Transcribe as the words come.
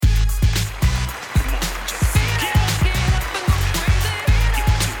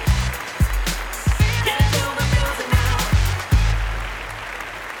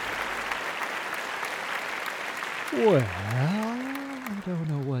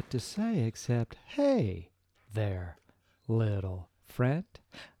what to say except, hey there, little friend.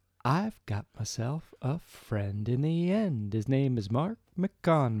 I've got myself a friend in the end. His name is Mark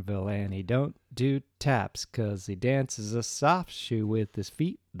McConville, and he don't do taps 'cause he dances a soft shoe with his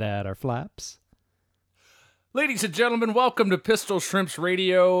feet that are flaps. Ladies and gentlemen, welcome to Pistol Shrimps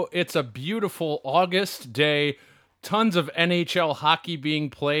Radio. It's a beautiful August day. Tons of NHL hockey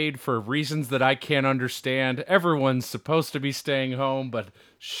being played for reasons that I can't understand. Everyone's supposed to be staying home, but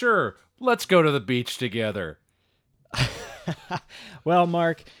sure, let's go to the beach together. Well,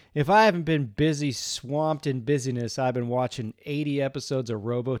 Mark, if I haven't been busy, swamped in busyness, I've been watching 80 episodes of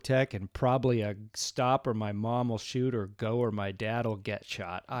Robotech and probably a stop or my mom will shoot or go or my dad will get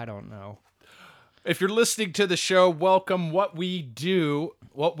shot. I don't know. If you're listening to the show, welcome. What we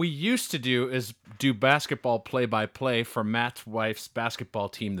used to do is do basketball play-by-play for Matt's wife's basketball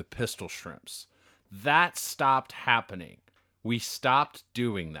team, the Pistol Shrimps. That stopped happening. We stopped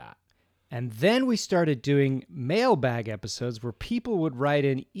doing that. And then we started doing mailbag episodes where people would write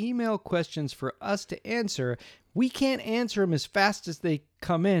in email questions for us to answer. We can't answer them as fast as they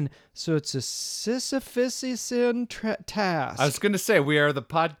come in, so it's a Sisyphus task. I was going to say, we are the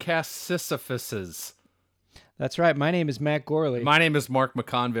podcast Sisyphuses. That's right. My name is Matt Gorley. My name is Mark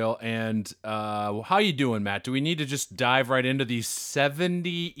McConville, and how you doing, Matt? Do we need to just dive right into these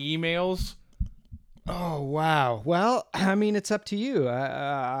 70 emails? Oh, wow. Well, I mean, it's up to you.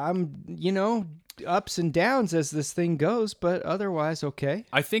 I'm, ups and downs as this thing goes, but otherwise, okay.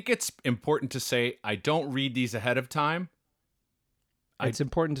 I think it's important to say I don't read these ahead of time. It's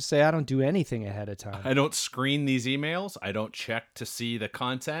important to say I don't do anything ahead of time. I don't screen these emails. I don't check to see the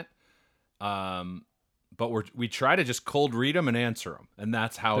content. But we try to just cold read them and answer them, and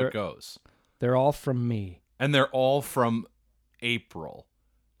that's how it goes. They're all from me. And they're all from April.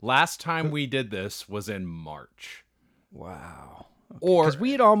 Last time we did this was in March. Wow. Okay. Or because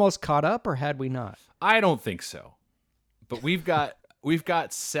we had almost caught up, or had we not? I don't think so. But we've got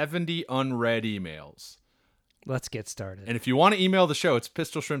 70 unread emails. Let's get started. And if you want to email the show, it's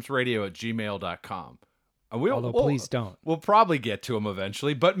pistolshrimpsradio@gmail.com. Although please don't. We'll probably get to them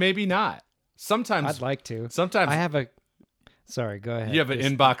eventually, but maybe not. Sometimes I'd like to. Sometimes I have a. Sorry, go ahead. You have an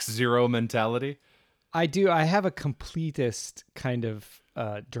inbox zero mentality. I do. I have a completist kind of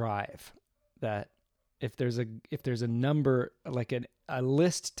drive that if there's a number, like a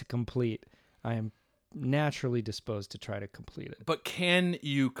list to complete, I am naturally disposed to try to complete it. But can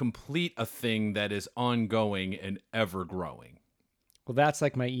you complete a thing that is ongoing and ever growing? Well, that's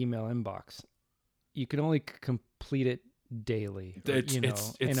like my email inbox. You can only complete it daily,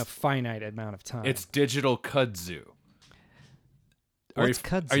 in a finite amount of time. It's digital kudzu. What's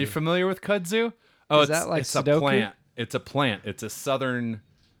kudzu? Are you familiar with kudzu? Oh, is that like it's Sudoku? A plant. It's a plant. It's a southern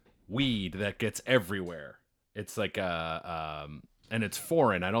weed that gets everywhere. It's like and it's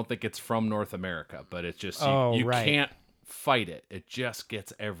foreign. I don't think it's from North America, but it's just you right. can't fight it. It just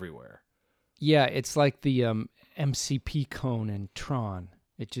gets everywhere. Yeah, it's like the MCP cone in Tron.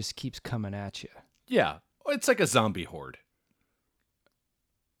 It just keeps coming at you. Yeah, it's like a zombie horde.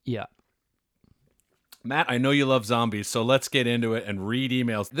 Yeah. Matt, I know you love zombies, so let's get into it and read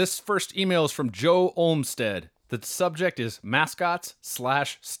emails. This first email is from Joe Olmstead. The subject is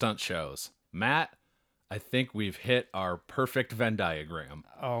mascots/stunt shows. Matt, I think we've hit our perfect Venn diagram.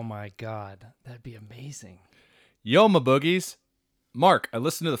 Oh my God, that'd be amazing. Yo, my boogies. Mark, I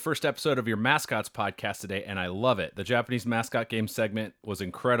listened to the first episode of your Mascots podcast today, and I love it. The Japanese mascot game segment was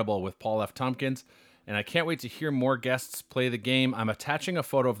incredible with Paul F. Tompkins, and I can't wait to hear more guests play the game. I'm attaching a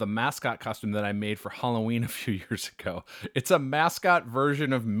photo of the mascot costume that I made for Halloween a few years ago. It's a mascot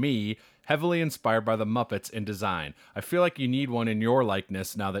version of me, heavily inspired by the Muppets in design. I feel like you need one in your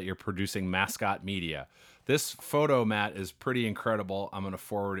likeness now that you're producing mascot media. This photo, Matt, is pretty incredible. I'm going to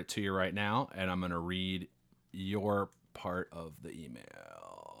forward it to you right now, and I'm going to read your part of the email.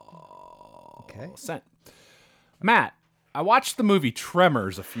 Okay. Sent. Matt, I watched the movie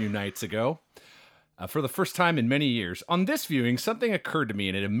Tremors a few nights ago. For the first time in many years. On this viewing, something occurred to me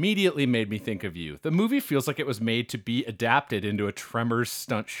and it immediately made me think of you. The movie feels like it was made to be adapted into a Tremors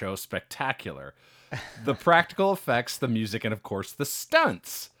stunt show spectacular. The practical effects, the music, and of course, the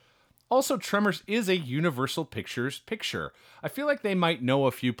stunts. Also, Tremors is a Universal Pictures picture. I feel like they might know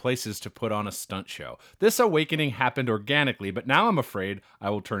a few places to put on a stunt show. This awakening happened organically, but now I'm afraid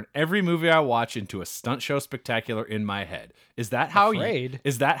I will turn every movie I watch into a stunt show spectacular in my head. Is that how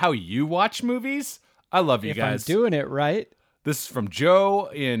you watch movies? I love you guys. If I'm doing it right. This is from Joe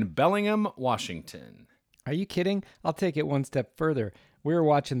in Bellingham, Washington. Are you kidding? I'll take it one step further. We were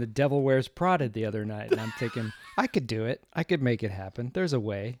watching The Devil Wears Prada the other night, and I'm thinking, I could do it. I could make it happen. There's a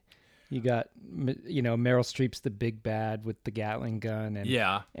way. You got, Meryl Streep's the big bad with the Gatling gun, and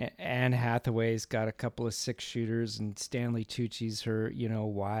Yeah. Anne Hathaway's got a couple of 6-shooters, and Stanley Tucci's her,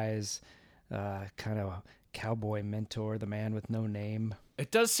 wise, kind of cowboy mentor, the man with no name. It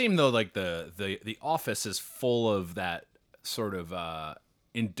does seem though like the office is full of that sort of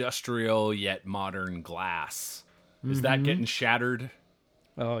industrial yet modern glass. Is that getting shattered?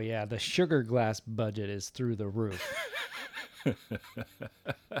 Oh yeah, the sugar glass budget is through the roof.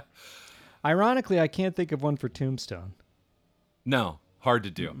 Ironically, I can't think of one for Tombstone. No, hard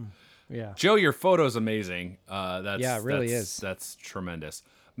to do. Yeah. Joe, your photo's amazing. Yeah, it really is. That's tremendous.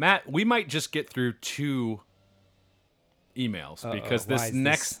 Matt, we might just get through 2 emails because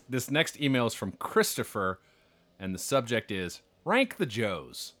this next email is from Christopher, and the subject is rank the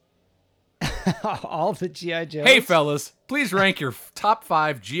Joes. All the G.I. Joes? Hey, fellas, please rank your top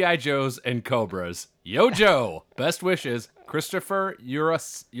 5 G.I. Joes and Cobras. Yo, Joe. Best wishes, Christopher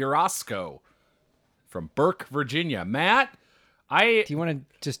Urasco from Burke, Virginia. Matt, Do you want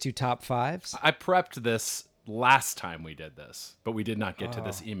to just do top 5s? I prepped this last time we did this, but we did not get to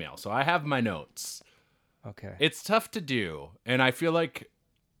this email. So I have my notes. Okay. It's tough to do, and I feel like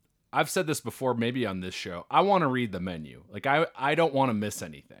I've said this before, maybe on this show. I want to read the menu. Like, I don't want to miss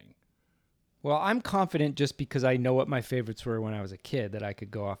anything. Well, I'm confident just because I know what my favorites were when I was a kid that I could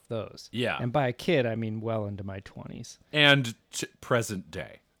go off those. Yeah. And by a kid, I mean well into my 20s. And present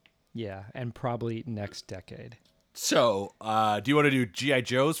day. Yeah, and probably next decade. So, do you want to do G.I.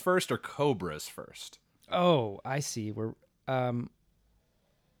 Joes first or Cobras first? Oh, I see. We're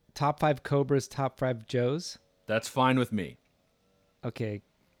top 5 Cobras, top 5 Joes. That's fine with me. Okay,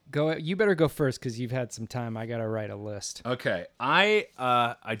 go. You better go first because you've had some time. I gotta write a list. Okay, I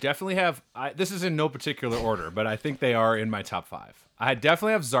definitely have. This is in no particular order, but I think they are in my top 5. I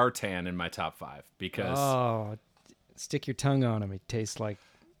definitely have Zartan in my top 5 because stick your tongue on him. He tastes like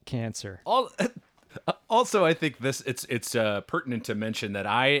cancer. Also, I think it's pertinent to mention that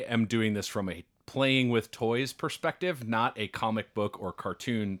I am doing this from a playing with toys perspective, not a comic book or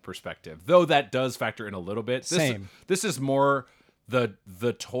cartoon perspective. Though that does factor in a little bit. This is more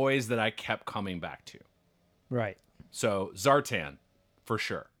the toys that I kept coming back to. Right. So Zartan, for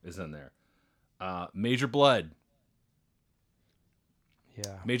sure, is in there. Major Blood.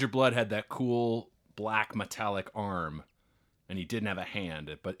 Yeah. Major Blood had that cool black metallic arm, and he didn't have a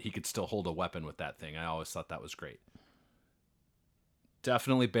hand, but he could still hold a weapon with that thing. I always thought that was great.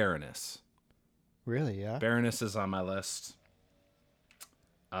 Definitely Baroness. Really, yeah? Baroness is on my list.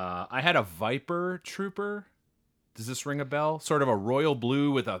 I had a Viper Trooper. Does this ring a bell? Sort of a royal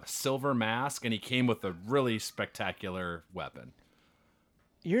blue with a silver mask, and he came with a really spectacular weapon.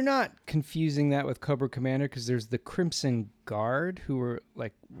 You're not confusing that with Cobra Commander because there's the Crimson Guard who were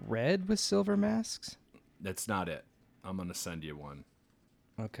like red with silver masks? That's not it. I'm going to send you one.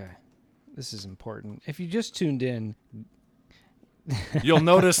 Okay. This is important. If you just tuned in... You'll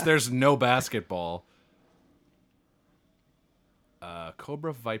notice there's no basketball.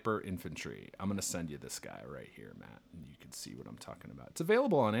 Cobra Viper Infantry. I'm going to send you this guy right here, Matt, and you can see what I'm talking about. It's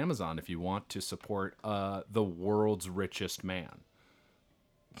available on Amazon if you want to support the world's richest man.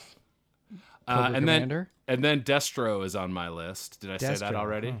 And then Destro is on my list. Did I say that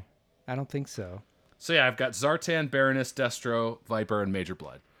already? Oh, I don't think so. So yeah, I've got Zartan, Baroness, Destro, Viper, and Major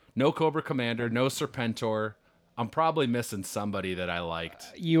Blood. No Cobra Commander, no Serpentor. I'm probably missing somebody that I liked.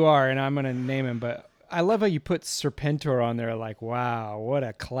 You are, and I'm going to name him, but I love how you put Serpentor on there. Like, wow, what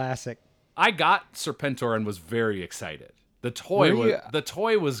a classic. I got Serpentor and was very excited. The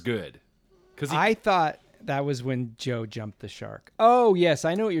toy was good. I thought that was when Joe jumped the shark. Oh, yes,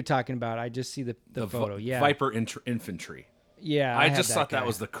 I know what you're talking about. I just see the photo. Yeah, Viper Infantry. Yeah, I just thought that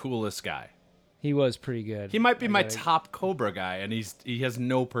was the coolest guy. He was pretty good. He might be my top Cobra guy, and he has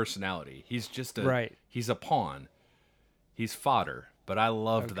no personality. He's just he's a pawn. He's fodder, but I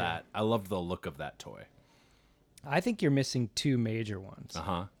loved that. I loved the look of that toy. I think you're missing 2 major ones.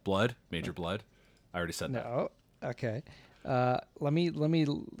 Blood, Major Blood. I already said that. No, okay. Let me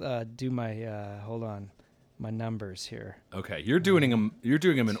do my hold on, my numbers here. Okay, you're doing them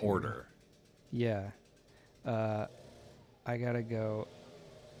in order. Yeah. I gotta go.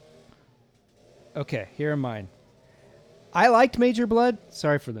 Okay, here are mine. I liked Major Blood.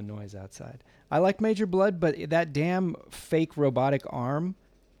 Sorry for the noise outside. I liked Major Blood, but that damn fake robotic arm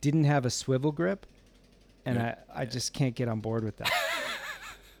didn't have a swivel grip, and I just can't get on board with that.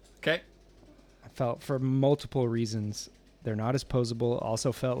 Okay. I felt for multiple reasons they're not as posable.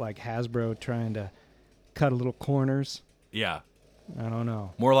 Also felt like Hasbro trying to cut a little corners. Yeah. I don't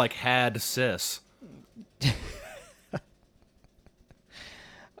know. More like had sis.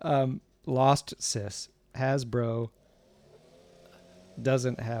 Lost sis. Hasbro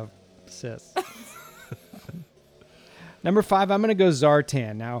doesn't have sis. Number 5, I'm going to go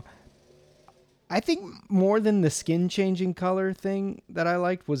Zartan. Now, I think more than the skin changing color thing that I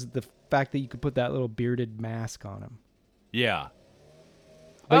liked was the fact that you could put that little bearded mask on him. Yeah.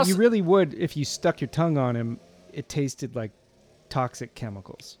 But you really would, if you stuck your tongue on him, it tasted like toxic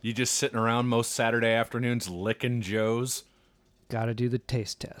chemicals. You just sitting around most Saturday afternoons licking Joes Got to do the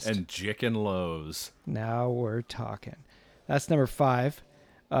taste test. and jicking Lows. Now we're talking. That's number 5.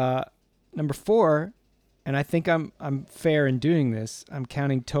 Number 4, and I think I'm fair in doing this. I'm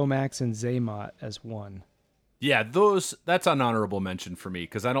counting Tomax and Zaymot as 1. Yeah, that's an honorable mention for me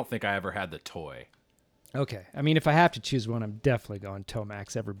because I don't think I ever had the toy. Okay. I mean, if I have to choose one, I'm definitely going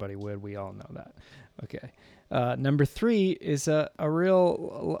Tomax. Everybody would. We all know that. Okay. Number 3 is a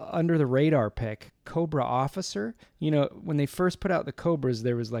real under-the-radar pick, Cobra Officer. You know, when they first put out the Cobras,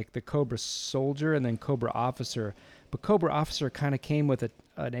 there was like the Cobra Soldier and then Cobra Officer. But Cobra Officer kind of came with an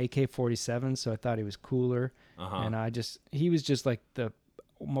AK-47, so I thought he was cooler. And he was just like the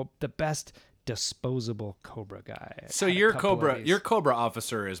best disposable Cobra guy. So your Cobra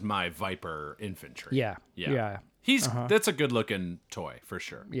Officer is my Viper infantry. Yeah. That's a good looking toy for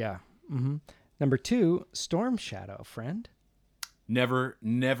sure. Yeah. Mm-hmm. Number 2, Storm Shadow, friend. Never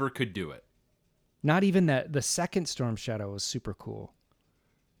could do it. Not even that. The second Storm Shadow was super cool.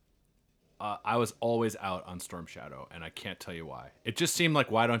 I was always out on Storm Shadow, and I can't tell you why. It just seemed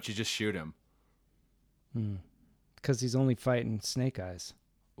like, why don't you just shoot him? Because he's only fighting Snake Eyes.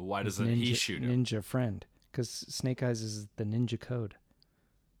 Why doesn't he shoot him? Ninja friend. Because Snake Eyes is the ninja code.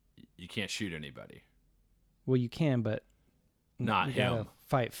 You can't shoot anybody. Well, you can, but not you him. Gotta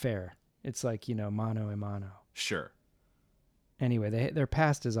fight fair. It's like, mano a mano. Sure. Anyway, their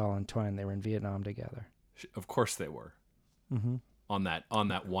past is all entwined. They were in Vietnam together. Of course they were. Mm-hmm. On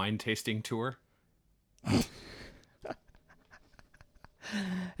that wine tasting tour.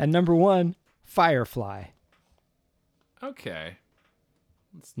 And number 1, Firefly. Okay.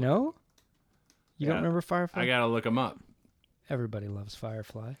 No? You don't remember Firefly? I gotta look him up. Everybody loves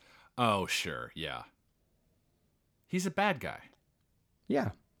Firefly. Oh, sure. Yeah. He's a bad guy.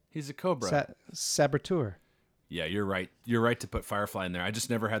 Yeah. He's a Cobra. Saboteur. Yeah, you're right. You're right to put Firefly in there. I just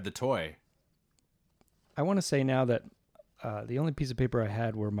never had the toy. I want to say now that the only piece of paper I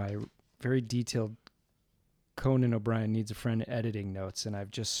had were my very detailed Conan O'Brien Needs a Friend editing notes, and I've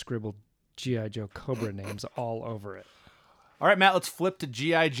just scribbled G.I. Joe Cobra names all over it. All right, Matt, let's flip to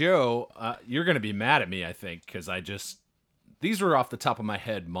G.I. Joe. You're going to be mad at me, I think, because these were off the top of my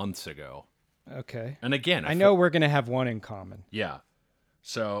head months ago. Okay. And again, I know we're going to have one in common. Yeah.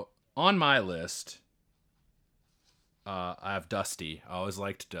 So on my list, I have Dusty. I always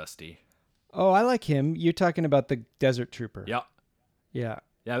liked Dusty. Oh, I like him. You're talking about the Desert Trooper. Yep. Yeah.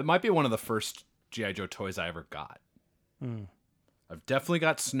 Yeah, it might be one of the first G.I. Joe toys I ever got. I've definitely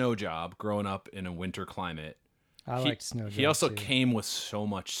got Snow Job growing up in a winter climate. I liked Snow Job. He also too. came with so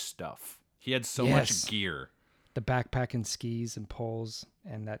much stuff. He had so much gear. The backpack and skis and poles,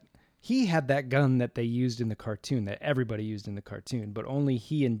 and that he had that gun that they used in the cartoon, that everybody used in the cartoon, but only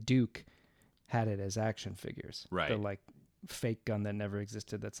he and Duke had it as action figures. Right. The like fake gun that never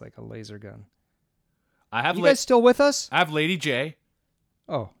existed. That's like a laser gun. I have you guys still with us? I have Lady J.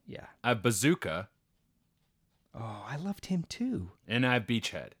 Oh yeah. I have Bazooka. Oh, I loved him too. And I have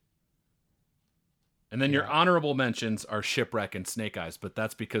Beachhead. And then your honorable mentions are Shipwreck and Snake Eyes, but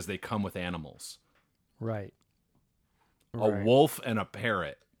that's because they come with animals. Right. A wolf and a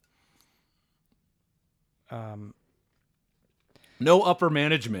parrot. No upper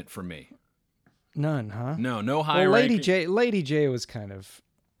management for me. None, huh? No high well, rank. Lady J was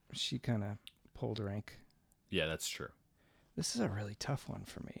she kind of pulled rank. Yeah, that's true. This is a really tough one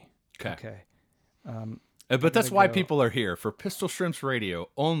for me. Okay. But that's why go. people are here, for Pistol Shrimps Radio,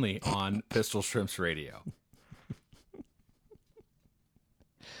 only on Pistol Shrimps Radio.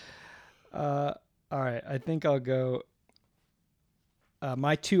 All right, I think I'll go.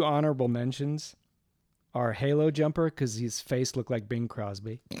 My 2 honorable mentions are Halo Jumper, because his face looked like Bing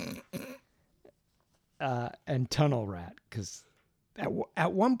Crosby, and Tunnel Rat, because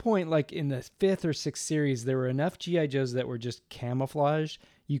at one point, like in the 5th or 6th series, there were enough G.I. Joes that were just camouflaged.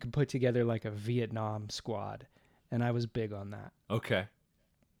 You could put together like a Vietnam squad, and I was big on that. Okay.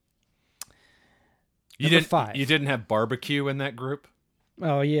 Number 5. You didn't have Barbecue in that group?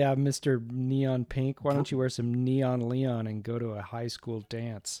 Oh, yeah, Mr. Neon Pink. Why don't you wear some Neon Leon and go to a high school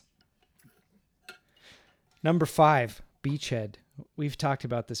dance? Number 5, Beachhead. We've talked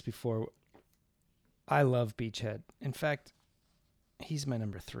about this before. I love Beachhead. In fact, he's my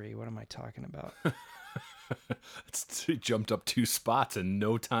number 3. What am I talking about? He jumped up 2 spots in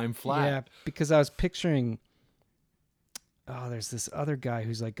no time flat. Yeah, because I was picturing there's this other guy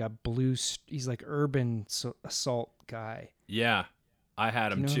who's like a blue. He's like urban assault guy. Yeah, I had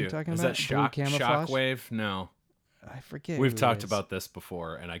Do him you know who too. I'm talking Is about? that Blue camouflage? Shockwave? No. I forget. We've who it talked is. about this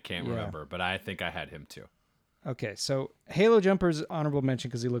before, and I can't remember, but I think I had him too. Okay, so Halo Jumper's honorable mention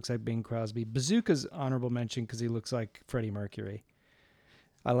because he looks like Bing Crosby. Bazooka's honorable mention because he looks like Freddie Mercury.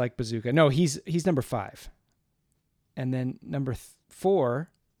 I like Bazooka. No, he's number 5. And then number 4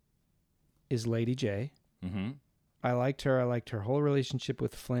 is Lady J. Mm-hmm. I liked her. I liked her whole relationship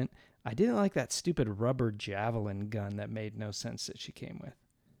with Flint. I didn't like that stupid rubber javelin gun that made no sense that she came with.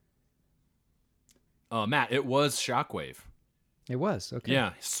 Matt, it was Shockwave. It was, okay.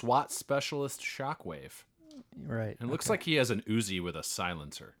 Yeah, SWAT specialist Shockwave. Right. And it looks like he has an Uzi with a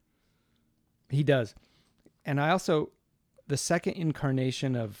silencer. He does. And I also, the second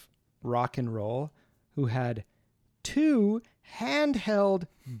incarnation of rock and roll, who had 2 handheld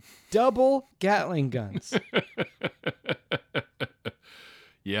double Gatling guns.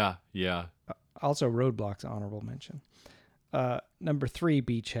 Yeah. Also, Roadblock's honorable mention. Number 3,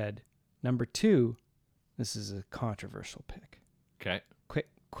 Beachhead. Number 2, this is a controversial pick. Okay.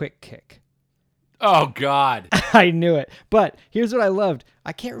 Quick Kick. Oh, God. I knew it. But here's what I loved.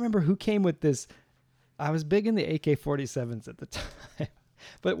 I can't remember who came with this. I was big in the AK-47s at the time.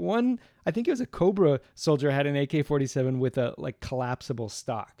 But I think it was a Cobra soldier had an AK-47 with a like collapsible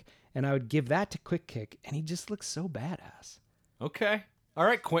stock. And I would give that to Quick Kick, and he just looks so badass. Okay. All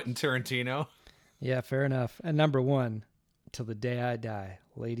right, Quentin Tarantino. Yeah, fair enough. And number 1, till the day I die,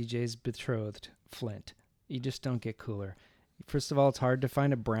 Lady J's betrothed, Flint. You just don't get cooler. First of all, it's hard to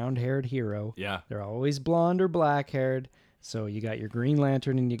find a brown-haired hero. Yeah. They're always blonde or black-haired. So you got your Green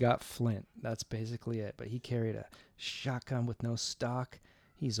Lantern and you got Flint. That's basically it. But he carried a shotgun with no stock.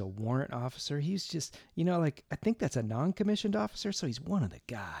 He's a warrant officer. He's just, I think that's a non-commissioned officer, so he's one of the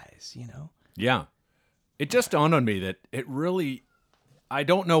guys, Yeah. It just dawned on me that it really, I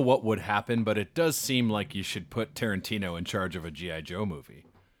don't know what would happen, but it does seem like you should put Tarantino in charge of a G.I. Joe movie.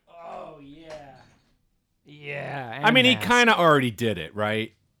 Oh, yeah. Yeah. I mean, he kind of already did it,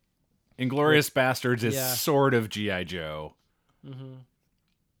 right? Inglourious Bastards is sort of G.I. Joe. Mm-hmm.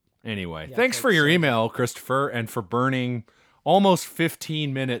 Anyway, thanks for your email, Christopher, and for burning almost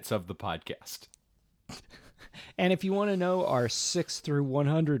 15 minutes of the podcast. And if you want to know our 6 through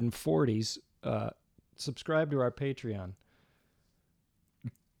 140s, subscribe to our Patreon.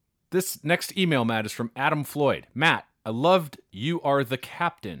 This next email, Matt, is from Adam Floyd. Matt, I loved You Are the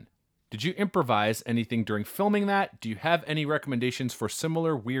Captain. Did you improvise anything during filming that? Do you have any recommendations for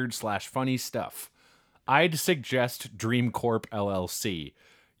similar weird/funny stuff? I'd suggest Dream Corp LLC.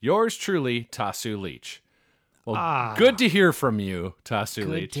 Yours truly, Tasu Leach. Well, good to hear from you, Tasu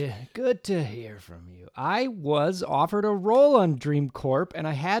Leach. Good to hear from you. I was offered a role on Dream Corp, and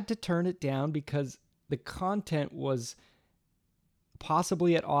I had to turn it down because the content was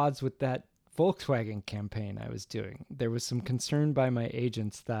possibly at odds with that Volkswagen campaign I was doing. There was some concern by my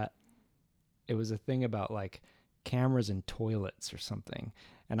agents that it was a thing about like cameras in toilets or something.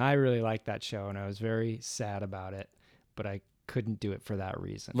 And I really liked that show, and I was very sad about it, but I couldn't do it for that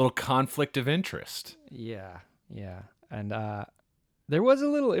reason. A little conflict of interest. Yeah. And there was a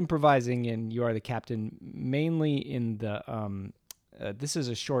little improvising in You Are the Captain, mainly in the this is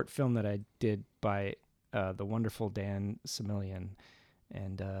a short film that I did by the wonderful Dan Similian,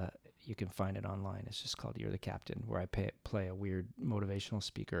 and you can find it online. It's just called You're the Captain, where I play a weird motivational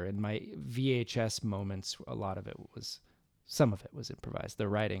speaker. And my VHS moments, some of it was improvised. The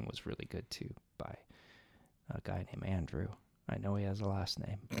writing was really good too, by a guy named Andrew. I know he has a last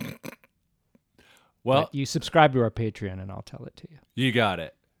name. Well, but you subscribe to our Patreon and I'll tell it to you. You got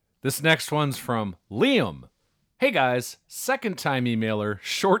it. This next one's from Liam. Hey guys, second time emailer,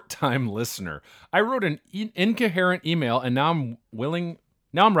 short time listener. I wrote an incoherent email and now I'm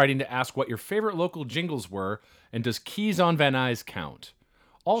writing to ask what your favorite local jingles were and does Keys on Van Nuys count?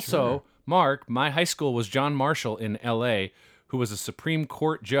 Also, Sure. Mark, my high school was John Marshall in LA, who was a Supreme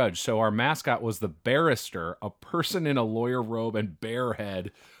Court judge, so our mascot was the barrister, a person in a lawyer robe and bare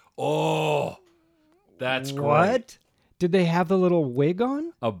head. Oh, that's great. What? Did they have the little wig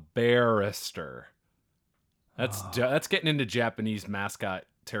on? A barrister. That's getting into Japanese mascot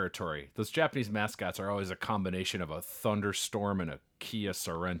territory. Those Japanese mascots are always a combination of a thunderstorm and a Kia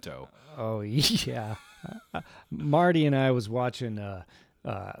Sorento. Oh, yeah. Marty and I was watching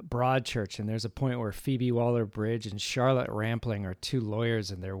Broadchurch, and there's a point where Phoebe Waller-Bridge and Charlotte Rampling are two lawyers,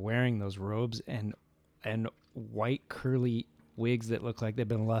 and they're wearing those robes and white curly wigs that look like they've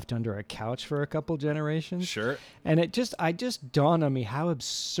been left under a couch for a couple generations. Sure. And it just dawned on me how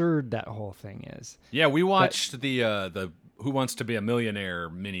absurd that whole thing is. Yeah, we watched the Who Wants to Be a Millionaire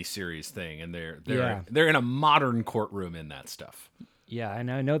miniseries thing, and Yeah. they're in a modern courtroom in that stuff. Yeah,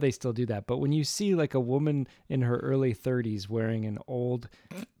 and I know they still do that. But when you see like a woman in her early 30s wearing an old,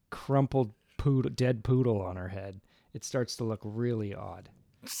 crumpled dead poodle on her head, it starts to look really odd.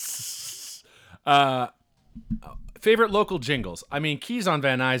 Favorite local jingles? I mean, Keys on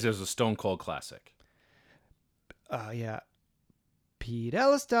Van Nuys is a stone cold classic. Yeah. Pete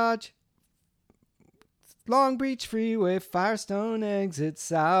Ellis Dodge, Long Beach Freeway, Firestone exit,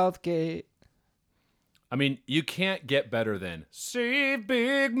 Southgate. I mean, you can't get better than Save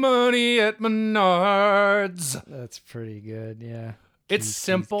Big Money at Menards. That's pretty good, yeah. It's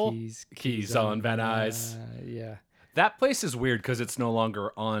simple. Keys on Van Nuys. Yeah. That place is weird because it's no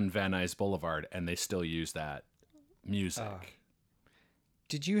longer on Van Nuys Boulevard, and they still use that music.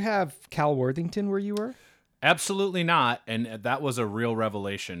 Did you have Cal Worthington where you were? Absolutely not. And that was a real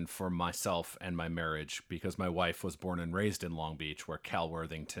revelation for myself and my marriage because my wife was born and raised in Long Beach, where Cal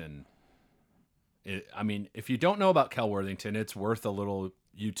Worthington... I mean, if you don't know about Cal Worthington, it's worth a little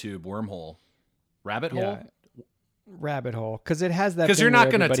YouTube wormhole. Rabbit hole? Rabbit hole. Because it has that Because thing you're not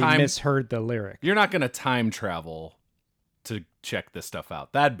where going to everybody misheard the lyric. You're not going to time travel to check this stuff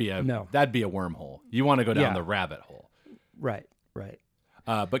out. That'd be a wormhole. You want to go down the rabbit hole. Right.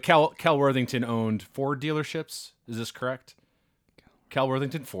 But Cal Worthington owned Ford dealerships. Is this correct? Cal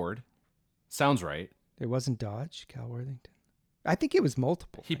Worthington Ford. Sounds right. It wasn't Dodge, Cal Worthington. I think it was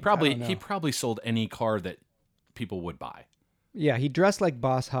multiple. He probably sold any car that people would buy. Yeah, he dressed like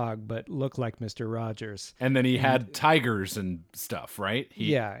Boss Hogg, but looked like Mr. Rogers. And then he had tigers and stuff, right?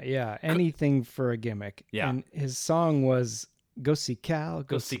 Yeah. Anything for a gimmick. Yeah. And his song was Go See Cal,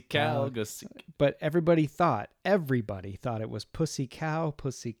 Go see Cal, go see... But everybody thought it was Pussy Cow,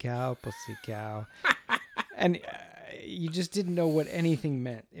 Pussy Cow, Pussy Cow. And you just didn't know what anything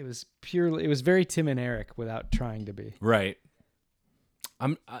meant. It was very Tim and Eric without trying to be. Right.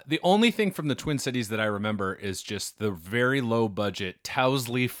 The only thing from the Twin Cities that I remember is just the very low budget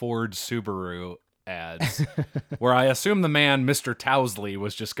Towsley Ford Subaru ads, where I assume the man, Mr. Towsley,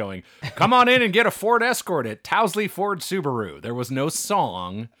 was just going, "Come on in and get a Ford Escort at Towsley Ford Subaru." There was no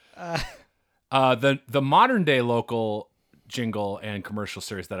song. The modern day local jingle and commercial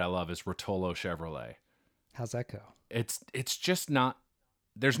series that I love is Rotolo Chevrolet. How's that go? It's just not.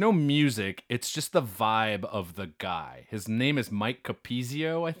 There's no music. It's just the vibe of the guy. His name is Mike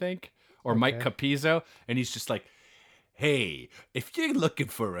Capizio, I think, or Mike Capizzo. And he's just like, "Hey, if you're looking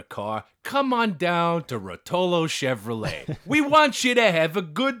for a car, come on down to Rotolo Chevrolet. We want you to have a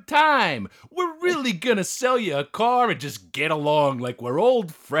good time. We're really going to sell you a car and just get along like we're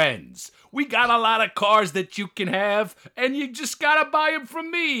old friends. We got a lot of cars that you can have, and you just got to buy them from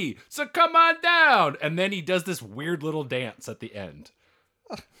me. So come on down." And then he does this weird little dance at the end.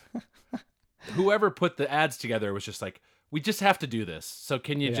 Whoever put the ads together was just like, "We just have to do this. So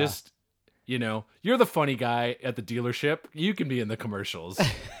can you just, you're the funny guy at the dealership. You can be in the commercials."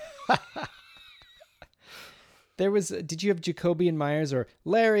 Did you have Jacoby and Myers or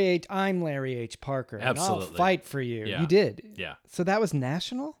Larry H? I'm Larry H. Parker. Absolutely. And I'll fight for you. Yeah. You did. Yeah. So that was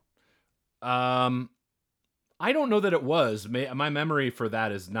national? I don't know that it was. My memory for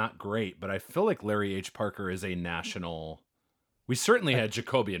that is not great, but I feel like Larry H. Parker is a national. We certainly had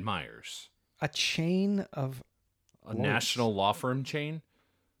Jacoby and Myers. A chain of a national law firm chain.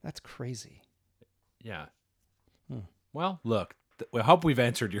 That's crazy. Yeah. Well, look, I hope we've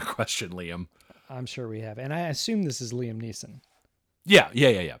answered your question, Liam. I'm sure we have. And I assume this is Liam Neeson. Yeah.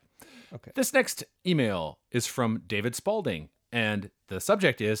 Okay. This next email is from David Spalding, and the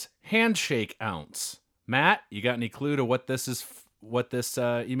subject is handshake ounce. Matt, you got any clue to what this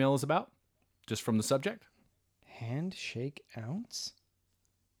email is about? Just from the subject? Handshake ounce?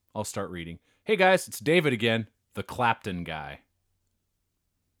 I'll start reading. Hey guys, it's David again, the Clapton guy.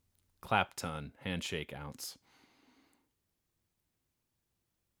 Clapton, handshake ounce.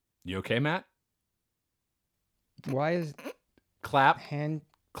 You okay, Matt? Why is clap?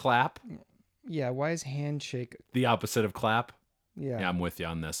 Yeah, why is handshake the opposite of clap? Yeah, I'm with you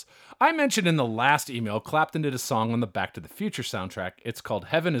on this. I mentioned in the last email, Clapton did a song on the Back to the Future soundtrack. It's called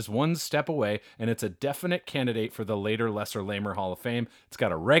Heaven is One Step Away, and it's a definite candidate for the later, lesser, lamer Hall of Fame. It's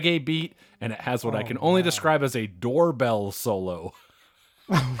got a reggae beat, and it has what I can only describe as a doorbell solo.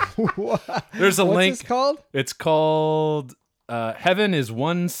 There's a link. What's this called? It's called Heaven is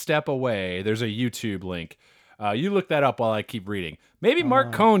One Step Away. There's a YouTube link. You look that up while I keep reading. Maybe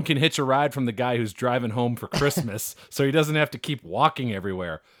Mark Cohn can hitch a ride from the guy who's driving home for Christmas so he doesn't have to keep walking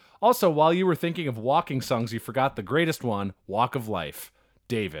everywhere. Also, while you were thinking of walking songs, you forgot the greatest one, Walk of Life.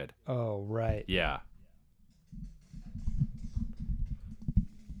 David. Oh, right. Yeah.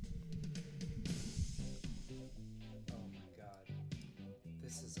 Oh, my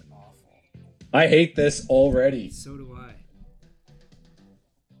I hate this already. So do I.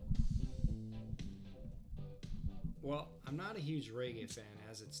 Well, I'm not a huge reggae fan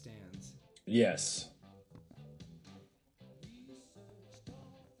as it stands. Yes.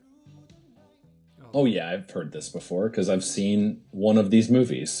 Oh yeah, I've heard this before because I've seen one of these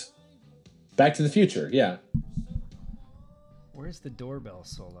movies. Back to the Future, yeah. Where's the doorbell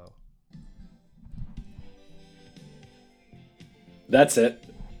solo? That's it.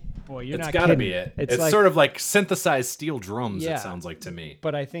 Boy, you're It's not got to kidding. be it. It's like, sort of like synthesized steel drums, Yeah. it sounds like to me.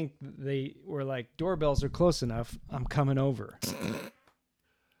 But I think they were like, doorbells are close enough. I'm coming over.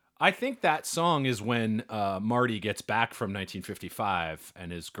 I think that song is when Marty gets back from 1955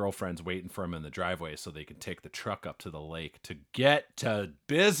 and his girlfriend's waiting for him in the driveway so they can take the truck up to the lake to get to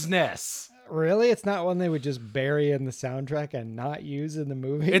business. Really? It's not one they would just bury in the soundtrack and not use in the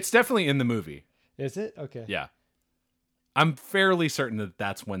movie? It's definitely in the movie. Is it? Okay. Yeah. I'm fairly certain that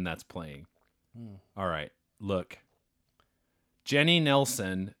that's when that's playing. All right. Look. Jenny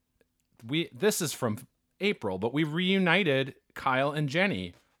Nelson. This is from April, but we reunited Kyle and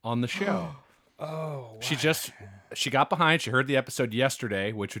Jenny on the show. Oh, wow. She got behind. She heard the episode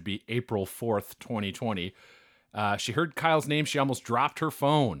yesterday, which would be April 4th, 2020. She heard Kyle's name. She almost dropped her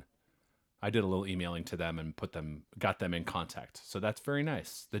phone. I did a little emailing to them and got them in contact. So that's very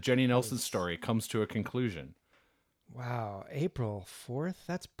nice. The Jenny Nelson story comes to a conclusion. Wow. April 4th?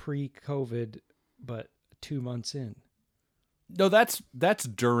 That's pre-COVID, but 2 months in. No, that's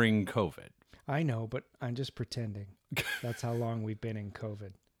during COVID. I know, but I'm just pretending. That's how long we've been in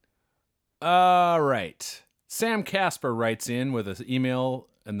COVID. All right. Sam Casper writes in with an email,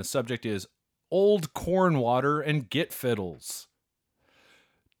 and the subject is Old Corn Water and Git Fiddles.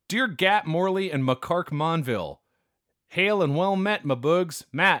 Dear Gat Morley and McCark Monville, hail and well met, my boogs.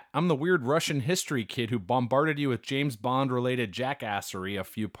 Matt, I'm the weird Russian history kid who bombarded you with James Bond-related jackassery a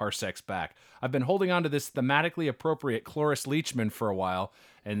few parsecs back. I've been holding on to this thematically appropriate Cloris Leachman for a while,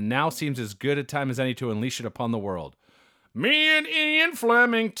 and now seems as good a time as any to unleash it upon the world. Me and Ian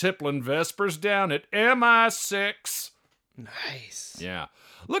Fleming tippling Vespers down at MI6. Nice. Yeah.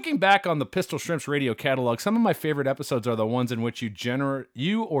 Looking back on the Pistol Shrimps radio catalog, some of my favorite episodes are the ones in which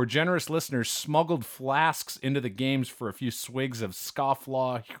you or generous listeners smuggled flasks into the games for a few swigs of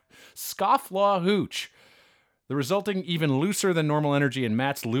scofflaw hooch. The resulting even looser than normal energy and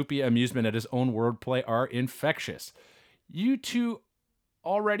Matt's loopy amusement at his own wordplay are infectious. You two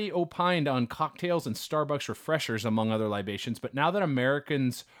already opined on cocktails and Starbucks refreshers, among other libations, but now that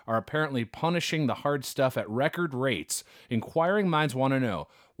Americans are apparently punishing the hard stuff at record rates, inquiring minds want to know,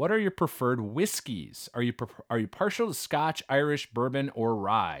 what are your preferred whiskeys? Are you partial to Scotch, Irish, bourbon, or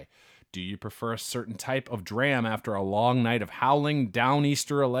rye? Do you prefer a certain type of dram after a long night of howling down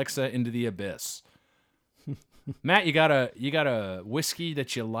Easter Alexa into the abyss? Matt, you got a whiskey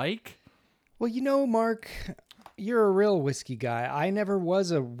that you like? Well, Mark, you're a real whiskey guy. I never was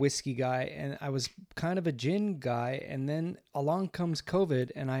a whiskey guy, and I was kind of a gin guy, and then along comes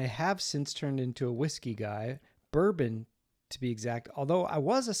COVID, and I have since turned into a whiskey guy, bourbon to be exact, although I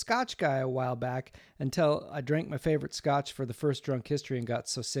was a Scotch guy a while back until I drank my favorite Scotch for the first drunk history and got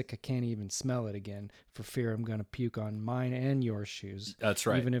so sick I can't even smell it again for fear I'm going to puke on mine and your shoes. That's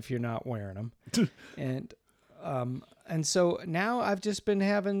right. Even if you're not wearing them. And so now I've just been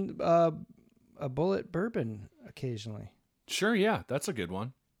having a bullet bourbon occasionally. Sure, yeah, that's a good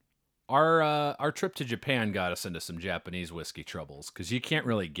one. Our trip to Japan got us into some Japanese whiskey troubles because you can't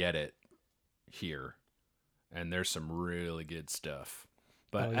really get it here, and there's some really good stuff.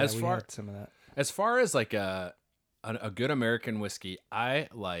 But as far as like a good American whiskey, I'm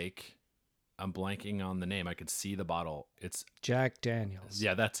blanking on the name. I could see the bottle. It's Jack Daniels.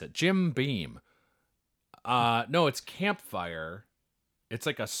 Yeah, that's it. Jim Beam. No, it's Campfire. It's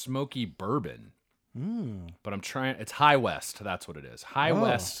like a smoky bourbon. But it's High West. That's what it is. High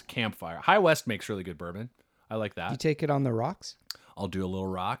West Campfire. High West makes really good bourbon. I like that. You take it on the rocks? I'll do a little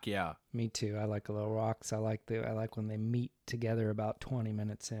rock. Yeah. Me too. I like a little rocks. I like when they meet together about 20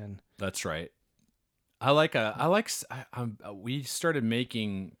 minutes in. That's right. We started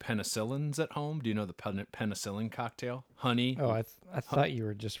making penicillins at home. Do you know the penicillin cocktail? Honey. Oh, I thought you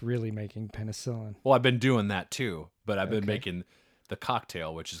were just really making penicillin. Well, I've been doing that too, but I've been making the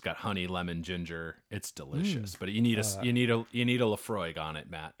cocktail, which has got honey, lemon, ginger. It's delicious, but you need a Lafroig on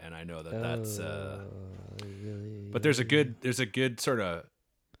it, Matt. And I know that's. But there's a good sort of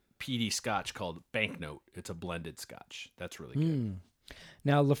peaty Scotch called Banknote. It's a blended Scotch. That's really good.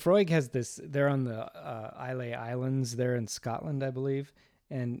 Now Lafroig has this. They're on the Islay Islands. They're in Scotland, I believe,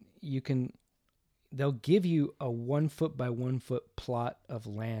 and they'll give you a 1 foot by 1 foot plot of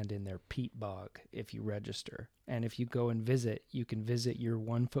land in their peat bog if you register. And if you go and visit, you can visit your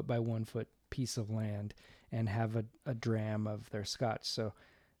 1 foot by 1 foot piece of land and have a dram of their scotch. So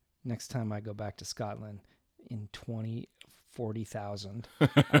next time I go back to Scotland in 40,000,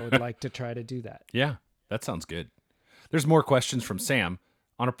 I would like to try to do that. Yeah, that sounds good. There's more questions from Sam.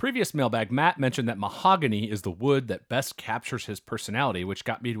 On a previous mailbag, Matt mentioned that mahogany is the wood that best captures his personality, which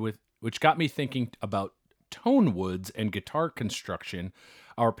got me thinking about tone woods and guitar construction.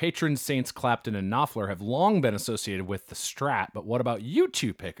 Our patrons Saints Clapton and Knopfler have long been associated with the Strat, but what about you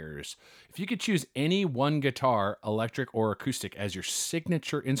two pickers? If you could choose any one guitar, electric or acoustic, as your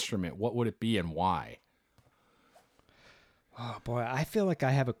signature instrument, what would it be and why? Oh boy, I feel like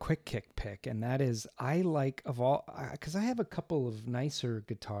I have a quick kick pick, and that is because I have a couple of nicer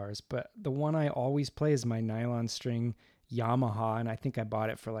guitars, but the one I always play is my nylon string Yamaha, and I think I bought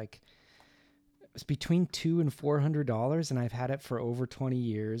it for it's between $200 and $400, and I've had it for over 20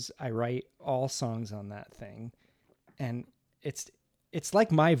 years. I write all songs on that thing, and it's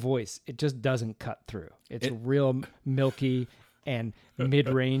like my voice. It just doesn't cut through. It's real milky and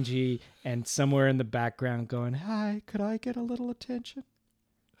mid-rangey, and somewhere in the background going, "Hi, could I get a little attention?"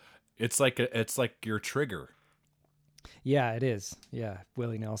 It's like your trigger. Yeah, it is. Yeah,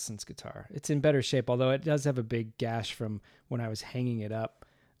 Willie Nelson's guitar. It's in better shape, although it does have a big gash from when I was hanging it up.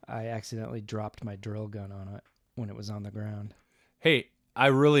 I accidentally dropped my drill gun on it when it was on the ground. Hey, I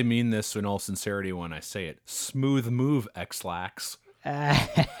really mean this in all sincerity when I say it. Smooth move, X-Lax. I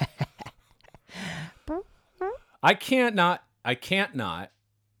can't not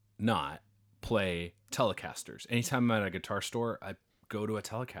play Telecasters. Anytime I'm at a guitar store, I go to a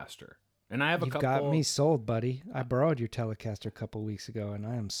Telecaster. And I have You've got me sold, buddy. I borrowed your Telecaster a couple weeks ago, and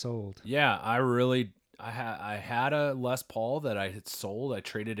I am sold. Yeah, I had a Les Paul that I had sold. I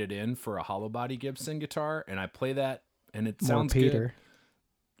traded it in for a hollow body Gibson guitar, and I play that, and it sounds Peter.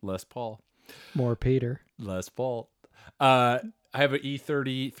 Good. Les Paul. More Peter. Les Paul. I have an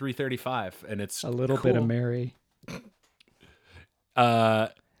E30 335, and it's a little cool. bit of Mary.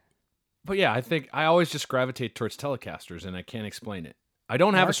 But yeah, I think I always just gravitate towards Telecasters, and I can't explain it. I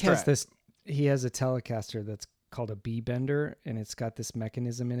don't have a Strat. He has a Telecaster that's called a B-bender, and it's got this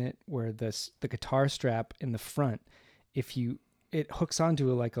mechanism in it where the guitar strap in the front, it hooks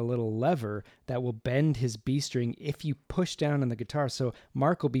onto like a little lever that will bend his B string if you push down on the guitar. So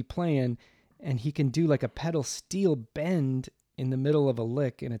Mark will be playing, and he can do like a pedal steel bend in the middle of a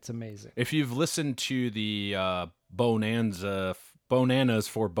lick, and it's amazing. If you've listened to the Bonanas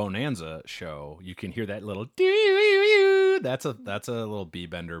for Bonanza show, you can hear that little doo. That's a little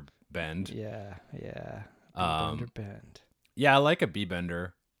B-bender bend. Yeah. B-bender bend. Yeah, I like a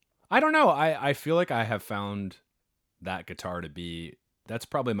B-bender. I don't know. I feel like I have found that guitar to be, that's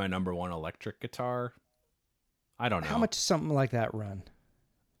probably my number one electric guitar. I don't know. How much does something like that run?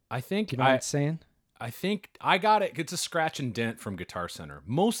 I think you know what I'm saying? I think I got it. It's a scratch and dent from Guitar Center.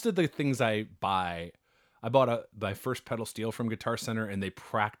 Most of the things I buy, I bought my first pedal steel from Guitar Center, and they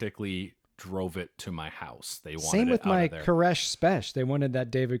practically drove it to my house. They wanted Same with it out my of there. Koresh Spesh. They wanted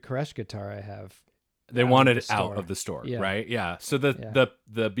that David Koresh guitar I have. They wanted it out of the store, yeah. right? Yeah. So the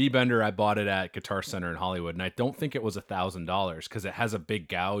B-bender, I bought it at Guitar Center in Hollywood, and I don't think it was $1,000 because it has a big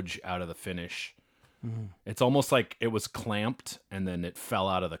gouge out of the finish. Mm-hmm. It's almost like it was clamped, and then it fell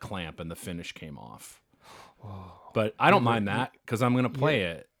out of the clamp, and the finish came off. Whoa. But I don't mind that because I'm going to play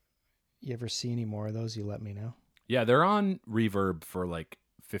it. You ever see any more of those? You let me know. Yeah, they're on Reverb for like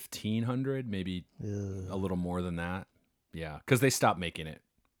 $1,500, maybe a little more than that. Yeah, because they stopped making it.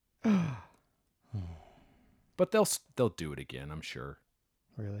 But they'll do it again, I'm sure.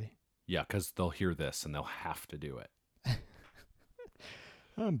 Really? Yeah, because they'll hear this and they'll have to do it.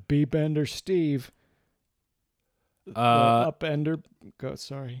 I'm B-bender Steve. Upender.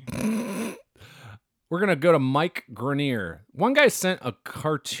 Sorry. We're going to go to Mike Grenier. One guy sent a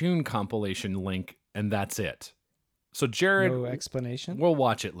cartoon compilation link, and that's it. So Jared, no explanation. We'll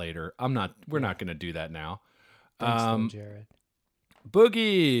watch it later. We're not going to do that now. Thanks, though, Jared.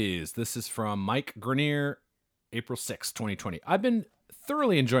 Boogies. This is from Mike Grenier, April 6, 2020. I've been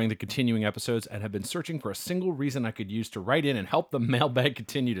thoroughly enjoying the continuing episodes and have been searching for a single reason I could use to write in and help the mailbag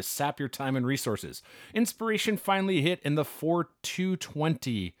continue to sap your time and resources. Inspiration finally hit in the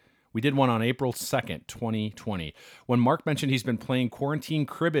 4/2/20. We did one on April 2nd, 2020, when Mark mentioned he's been playing quarantine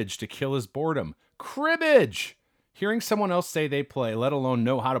cribbage to kill his boredom. Cribbage! Hearing someone else say they play, let alone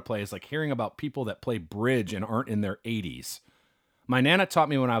know how to play, is like hearing about people that play bridge and aren't in their 80s. My Nana taught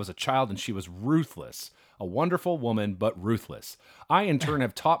me when I was a child, and she was ruthless. A wonderful woman, but ruthless. I, in turn,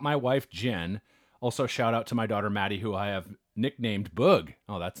 have taught my wife, Jen, Also, shout out to my daughter Maddie, who I have nicknamed Boog.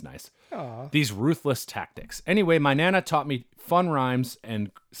 Oh, that's nice. Aw. These ruthless tactics. Anyway, my Nana taught me fun rhymes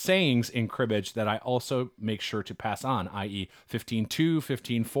and sayings in cribbage that I also make sure to pass on, i.e. 15-2,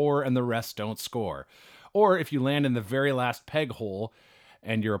 15-4, and the rest don't score. Or if you land in the very last peg hole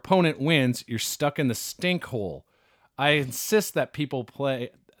and your opponent wins, you're stuck in the stink hole. I insist that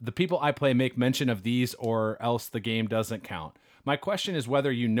the people I play make mention of these or else the game doesn't count. My question is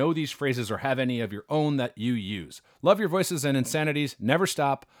whether you know these phrases or have any of your own that you use. Love your voices and insanities. Never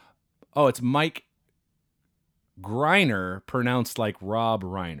stop. Oh, it's Mike Griner, pronounced like Rob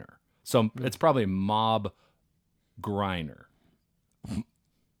Reiner. So it's probably Mob Griner.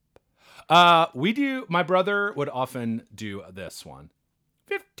 My brother would often do this one.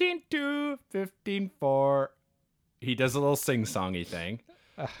 15-2, 15-4. He does a little sing-songy thing.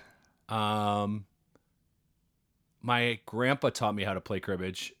 My grandpa taught me how to play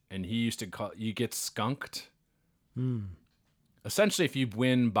cribbage, and he used to call you get skunked. Essentially, if you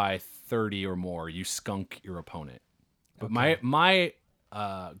win by 30 or more, you skunk your opponent. But my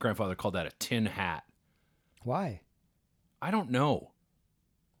grandfather called that a tin hat. Why? I don't know.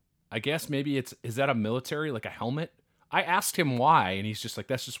 I guess maybe is that a military, like a helmet? I asked him why, and he's just like,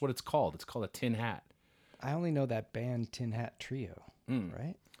 that's just what it's called. It's called a tin hat. I only know that band Tin Hat Trio,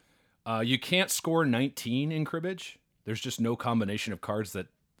 right? You can't score 19 in cribbage. There's just no combination of cards that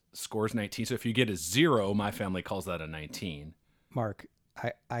scores 19. So if you get a 0, my family calls that a 19. Mark,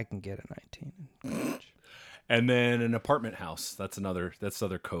 I can get a 19 in cribbage. And then an apartment house. That's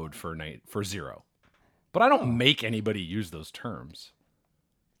other code for 0. But I don't make anybody use those terms.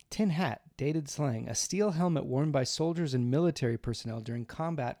 Tin hat, dated slang, a steel helmet worn by soldiers and military personnel during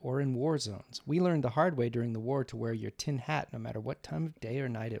combat or in war zones. We learned the hard way during the war to wear your tin hat no matter what time of day or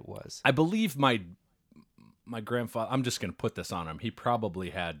night it was. I believe my grandfather, I'm just going to put this on him, he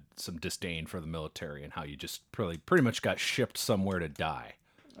probably had some disdain for the military and how you just pretty much got shipped somewhere to die.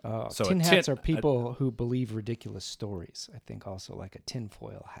 So tin hats are people who believe ridiculous stories. I think also like a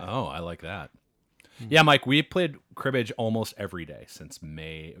tinfoil hat. Oh, I like that. Yeah, Mike, we played cribbage almost every day since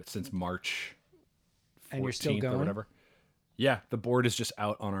March 14th And you're still going? or whatever. Yeah, the board is just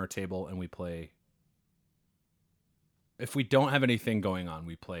out on our table and we play. If we don't have anything going on,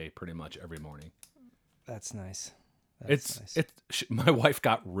 we play pretty much every morning. That's nice. My wife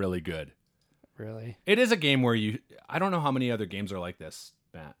got really good. Really? It is a game where I don't know how many other games are like this,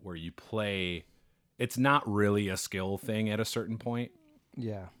 Matt, where you play, it's not really a skill thing at a certain point.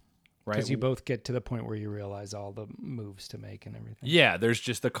 Yeah. Right? Because you both get to the point where you realize all the moves to make and everything. Yeah, there's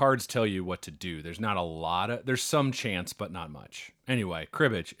just the cards tell you what to do. There's not a lot there's some chance, but not much. Anyway,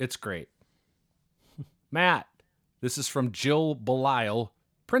 cribbage, it's great. Matt, this is from Jill Belisle,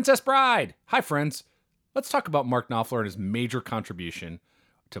 Princess Bride. Hi, friends. Let's talk about Mark Knopfler and his major contribution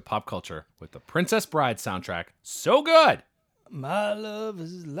to pop culture with the Princess Bride soundtrack. So good! My love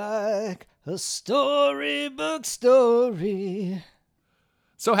is like a storybook story.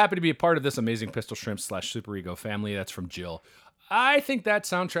 So happy to be a part of this amazing Pistol Shrimp / Super Ego family. That's from Jill. I think that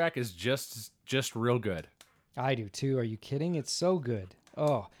soundtrack is just real good. I do too. Are you kidding? It's so good.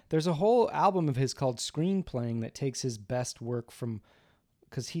 Oh, there's a whole album of his called Screen Playing that takes his best work from,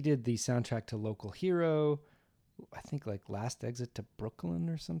 because he did the soundtrack to Local Hero, I think like Last Exit to Brooklyn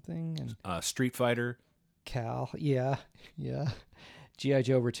or something, and Street Fighter. Cal, yeah. G.I.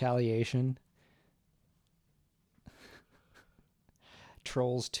 Joe Retaliation.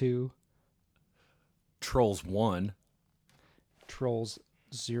 Trolls 2. Trolls 1. Trolls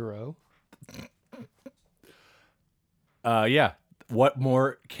 0. Yeah. What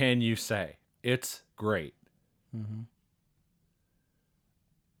more can you say? It's great. Mm-hmm.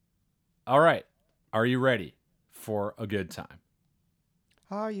 All right. Are you ready for a good time?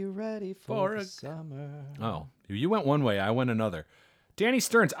 Are you ready for the summer? Oh, you went one way. I went another. Danny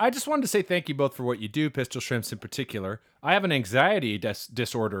Stearns, I just wanted to say thank you both for what you do, Pistol Shrimps in particular. I have an anxiety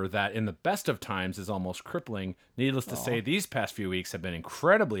disorder that in the best of times is almost crippling. Needless to say, these past few weeks have been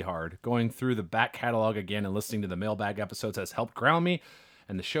incredibly hard. Going through the back catalog again and listening to the Mailbag episodes has helped ground me,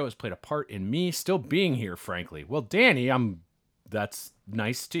 and the show has played a part in me still being here, frankly. Well, Danny, that's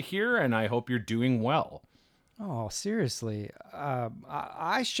nice to hear, and I hope you're doing well. Oh, seriously.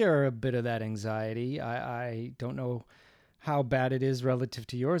 I share a bit of that anxiety. I don't know how bad it is relative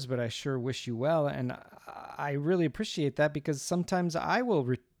to yours, but I sure wish you well. And I really appreciate that because sometimes I will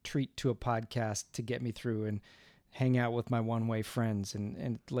retreat to a podcast to get me through and hang out with my one-way friends.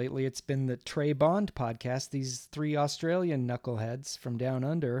 And lately it's been the Trey Bond podcast, these 3 Australian knuckleheads from down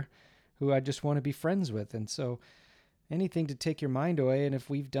under who I just want to be friends with. And so anything to take your mind away. And if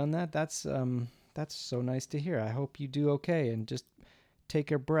we've done that, that's so nice to hear. I hope you do okay. And just take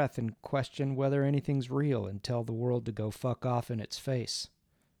a breath and question whether anything's real and tell the world to go fuck off in its face.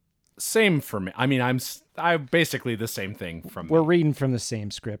 Same for me. I mean, I'm basically the same thing from We're me. reading from the same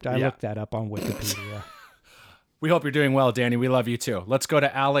script. I Yeah. looked that up on Wikipedia. We hope you're doing well, Danny. We love you too. Let's go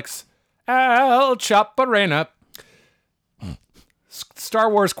to Alex El Chaparena. Star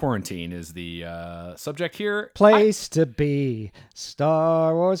Wars Quarantine is the subject here. Place to be.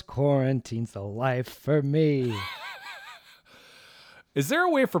 Star Wars Quarantine's the life for me. Is there a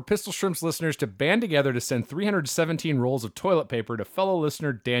way for Pistol Shrimp's listeners to band together to send 317 rolls of toilet paper to fellow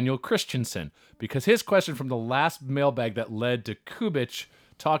listener Daniel Christensen? Because his question from the last mailbag that led to Kubich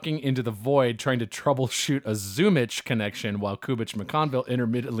talking into the void, trying to troubleshoot a Zoomich connection while Kubich McConville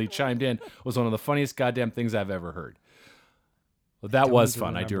intermittently chimed in, was one of the funniest goddamn things I've ever heard. Well, that was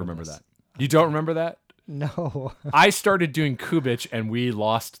fun. I do remember that. You don't remember that? No. I started doing Kubich and we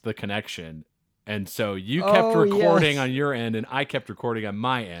lost the connection. And so you kept recording on your end and I kept recording on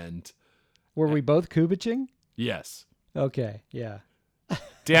my end. Were we both Kubiching? Yes. Okay, yeah.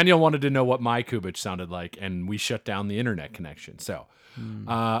 Daniel wanted to know what my Kubich sounded like, and we shut down the internet connection. So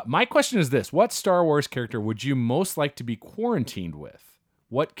my question is this. What Star Wars character would you most like to be quarantined with?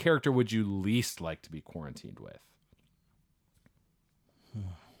 What character would you least like to be quarantined with?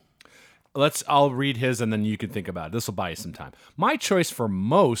 I'll read his and then you can think about it. This will buy you some time. My choice for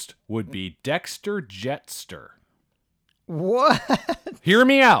most would be Dexter Jetster. What? Hear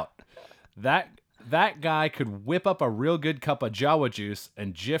me out. That guy could whip up a real good cup of Jawa juice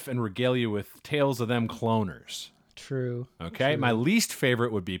and jiff and regale you with tales of them cloners. True. Okay? True. My least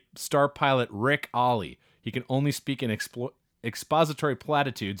favorite would be star pilot Rick Ollie. He can only speak in expository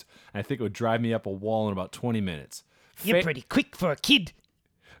platitudes, and I think it would drive me up a wall in about 20 minutes. You're pretty quick for a kid.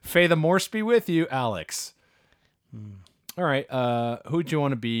 Faye the Morse be with you, Alex. All right. Who'd you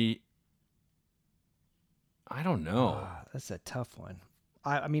want to be? I don't know. That's a tough one.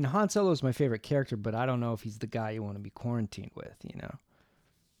 I mean, Han Solo's my favorite character, but I don't know if he's the guy you want to be quarantined with, you know?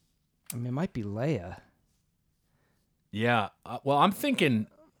 I mean, it might be Leia. Yeah. Well, I'm thinking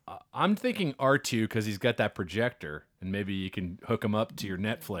R2 because he's got that projector, and maybe you can hook him up to your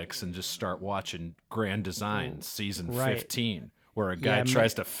Netflix and just start watching Grand Design season 15, where a guy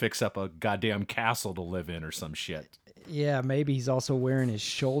tries to fix up a goddamn castle to live in or some shit. Yeah, maybe he's also wearing his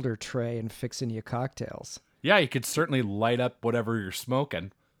shoulder tray and fixing you cocktails. Yeah, you could certainly light up whatever you're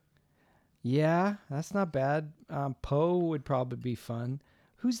smoking. Yeah, that's not bad. Poe would probably be fun.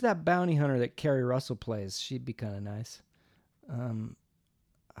 Who's that bounty hunter that Carrie Russell plays? She'd be kind of nice.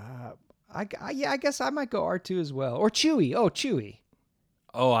 I guess I might go R2 as well. Or Chewie. Oh, Chewie.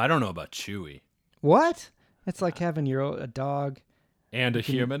 Oh, I don't know about Chewie. What? It's like having a dog. And a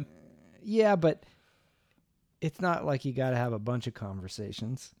human? Yeah, but it's not like you got to have a bunch of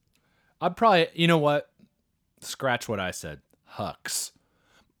conversations. I'd probably, you know what? Scratch what I said. Hux.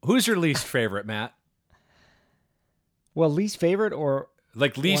 Who's your least favorite, Matt? Well, least favorite or...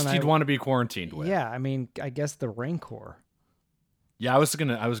 Like least you'd want to be quarantined with? Yeah, I mean, I guess the Rancor. Yeah, I was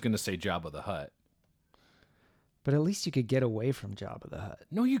gonna say Jabba the Hutt. But at least you could get away from Jabba the Hutt.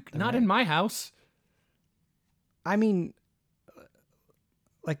 No, not in my house. I mean,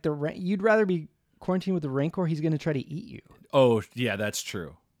 like you'd rather be quarantined with the Rancor? He's going to try to eat you. Oh, yeah, that's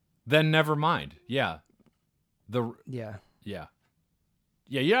true. Then never mind. Yeah. Yeah.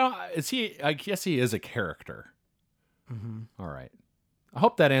 I guess he is a character. Mm-hmm. All right. I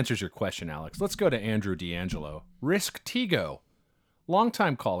hope that answers your question, Alex. Let's go to Andrew D'Angelo. Risk Tigo.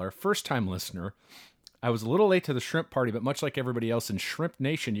 Longtime caller, first-time listener. I was a little late to the shrimp party, but much like everybody else in Shrimp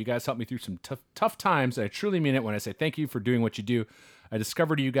Nation, you guys helped me through some tough times. And I truly mean it when I say thank you for doing what you do. I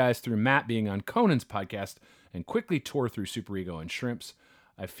discovered you guys through Matt being on Conan's podcast and quickly tore through Super Ego and Shrimps.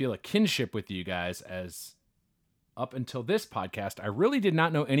 I feel a kinship with you guys as up until this podcast, I really did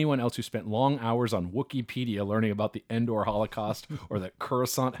not know anyone else who spent long hours on Wikipedia learning about the Endor Holocaust or that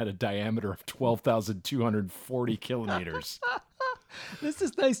Coruscant had a diameter of 12,240 kilometers. This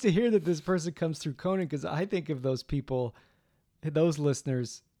is nice to hear that this person comes through Conan, because I think of those people, those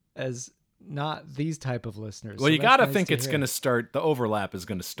listeners, as not these type of listeners. Well, so you got to think it's going to start, the overlap is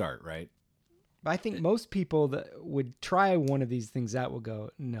going to start, right? I think most people that would try one of these things out will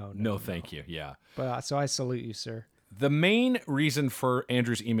go, no, thank you. Yeah. But so I salute you, sir. The main reason for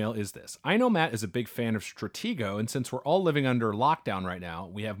Andrew's email is this. I know Matt is a big fan of Stratego, and since we're all living under lockdown right now,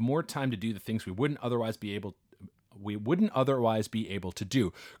 we have more time to do the things we wouldn't otherwise be able we wouldn't otherwise be able to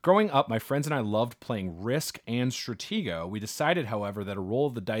do. Growing up, my friends and I loved playing Risk and Stratego. We decided, however, that a roll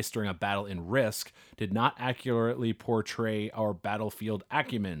of the dice during a battle in Risk did not accurately portray our battlefield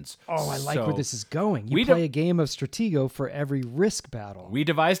acumens. Oh, I like where this is going. You we play a game of Stratego for every Risk battle. We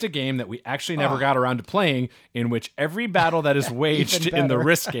devised a game that we actually never got around to playing, in which every battle that is waged in the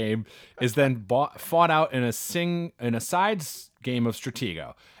Risk game is then fought out in a sides game of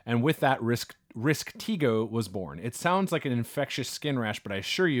Stratego. And with that, Risk-Tego was born. It sounds like an infectious skin rash, but I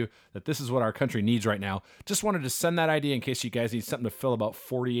assure you that this is what our country needs right now. Just wanted to send that idea in case you guys need something to fill about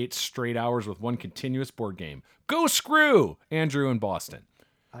 48 straight hours with one continuous board game. Go screw! Andrew in Boston.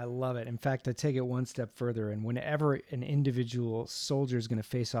 I love it. In fact, I take it one step further, and whenever an individual soldier is going to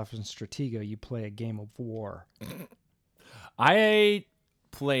face off in Stratego, you play a game of war. I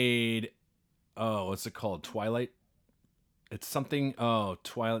played, what's it called? Twilight? It's something,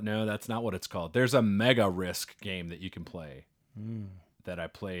 Twilight, no, that's not what it's called. There's a Mega Risk game that you can play that I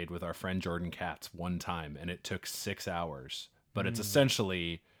played with our friend Jordan Katz one time, and it took 6 hours. But it's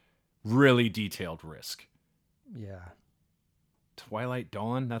essentially really detailed Risk. Yeah. Twilight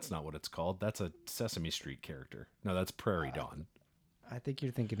Dawn? That's not what it's called. That's a Sesame Street character. No, that's Prairie Dawn. I think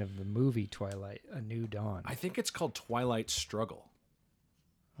you're thinking of the movie Twilight, A New Dawn. I think it's called Twilight Struggle.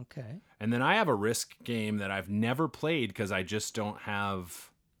 Okay. And then I have a Risk game that I've never played because I just don't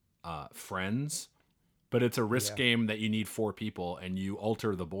have friends. But it's a Risk game that you need 4 people, and you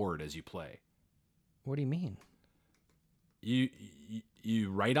alter the board as you play. What do you mean?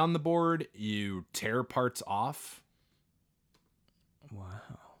 You write on the board, you tear parts off.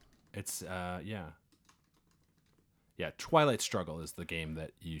 Wow. It's, yeah, Twilight Struggle is the game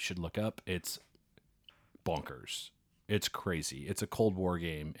that you should look up. It's bonkers. It's crazy. It's a Cold War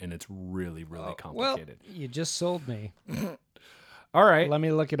game, and it's really, really complicated. Well, you just sold me. All right. Let me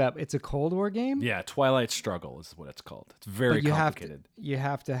look it up. It's a Cold War game? Yeah, Twilight Struggle is what it's called. It's very complicated. You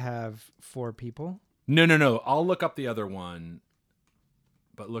have to have 4 people? No. I'll look up the other one.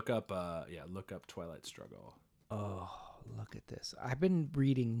 But look up Twilight Struggle. Oh, look at this. I've been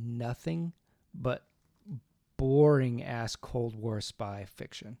reading nothing but boring-ass Cold War spy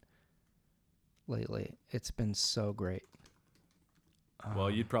fiction lately. It's been so great. Well,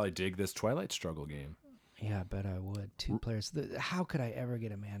 you'd probably dig this Twilight Struggle game. Yeah, I bet I would. 2 players. How could I ever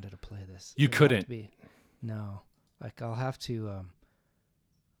get Amanda to play this? You couldn't. No. Like, I'll have to,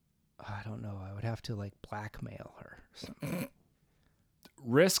 I don't know. I would have to, like, blackmail her or something.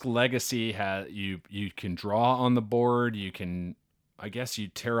 Risk Legacy you can draw on the board. You can, I guess, you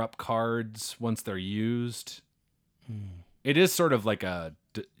tear up cards once they're used. It is sort of like a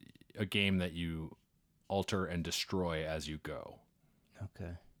game that you alter and destroy as you go.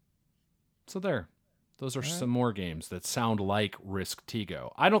 Okay. So there. Those are some more games that sound like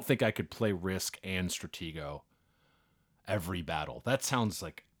Risk-Tego. I don't think I could play Risk and Stratego every battle. That sounds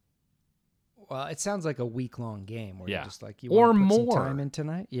like... Well, it sounds like a week-long game where you're just like, you or want to put more some time in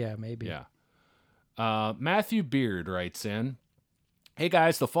tonight? Yeah, maybe. Yeah. Matthew Beard writes in, "Hey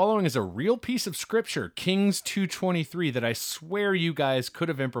guys, the following is a real piece of scripture, Kings 2:23, that I swear you guys could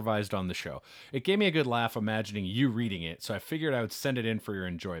have improvised on the show. It gave me a good laugh imagining you reading it, so I figured I would send it in for your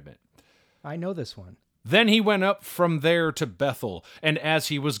enjoyment. I know this one. Then he went up from there to Bethel, and as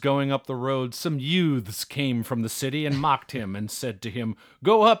he was going up the road, some youths came from the city and mocked him and said to him,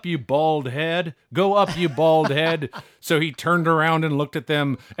 'Go up, you bald head! Go up, you bald head!' So he turned around and looked at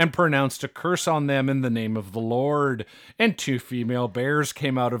them and pronounced a curse on them in the name of the Lord. And 2 female bears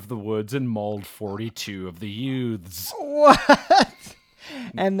came out of the woods and mauled 42 of the youths." What?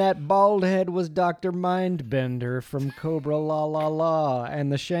 And that bald head was Dr. Mindbender from Cobra La La La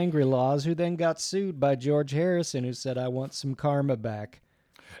and the Shangri-Las, who then got sued by George Harrison, who said, "I want some karma back."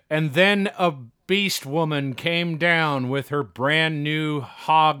 And then a beast woman came down with her brand new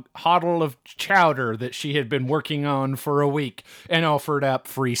hoddle of chowder that she had been working on for a week and offered up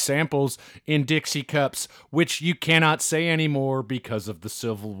free samples in Dixie cups, which you cannot say anymore because of the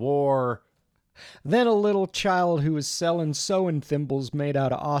Civil War. Then a little child who was selling sewing thimbles made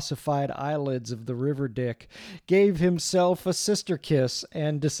out of ossified eyelids of the river dick gave himself a sister kiss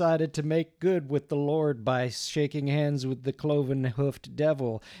and decided to make good with the Lord by shaking hands with the cloven-hoofed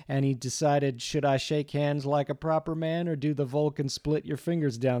devil. And he decided, should I shake hands like a proper man or do the Vulcan split your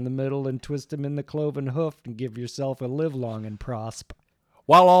fingers down the middle and twist them in the cloven hoof and give yourself a live long and prosp?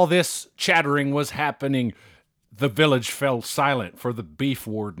 While all this chattering was happening, the village fell silent, for the beef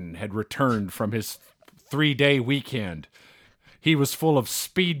warden had returned from his 3-day weekend. He was full of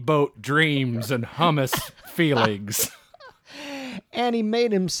speedboat dreams and hummus feelings. And he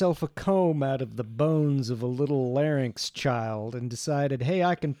made himself a comb out of the bones of a little larynx child and decided, hey,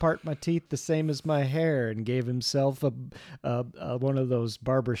 I can part my teeth the same as my hair, and gave himself a one of those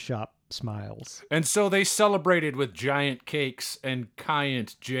barbershop smiles. And so they celebrated with giant cakes and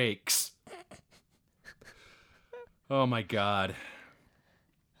giant jakes. Oh my God.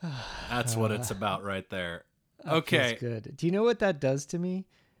 That's what it's about right there. Okay. Feels good. Do you know what that does to me?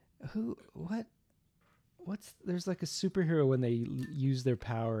 There's like a superhero when they use their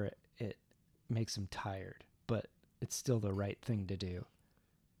power, it makes them tired, but it's still the right thing to do.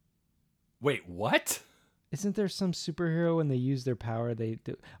 Wait, what? Isn't there some superhero when they use their power they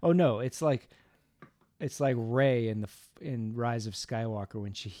do? Oh no, it's like Rey in Rise of Skywalker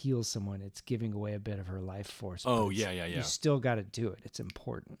when she heals someone, it's giving away a bit of her life force. Oh yeah. You still got to do it. It's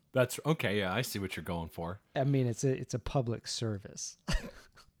important. That's okay. Yeah, I see what you're going for. I mean, it's a public service.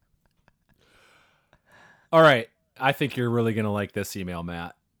 All right. I think you're really going to like this email,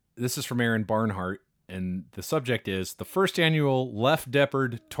 Matt. This is from Aaron Barnhart, and the subject is the first annual Left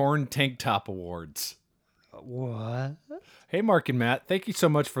Deppard Torn Tank Top Awards. What? Hey, Mark and Matt. Thank you so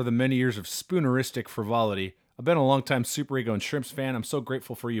much for the many years of spooneristic frivolity. I've been a long-time Super Ego and Shrimps fan. I'm so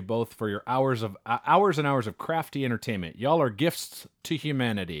grateful for you both for your hours and hours of crafty entertainment. Y'all are gifts to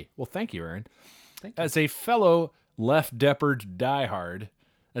humanity. Well, thank you, Aaron. Thank you. As a fellow Left Deppard diehard,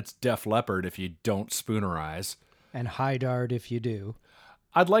 that's Def Leppard if you don't spoonerize, And Hydard if you do.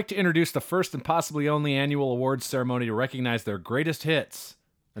 I'd like to introduce the first and possibly only annual awards ceremony to recognize their greatest hits.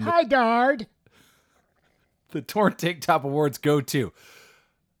 And Hydard! The Torn Tank Top Awards go to.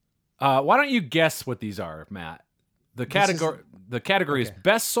 Why don't you guess what these are, Matt? The category is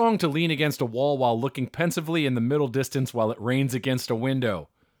Best Song to Lean Against a Wall While Looking Pensively in the Middle Distance While It Rains Against a Window.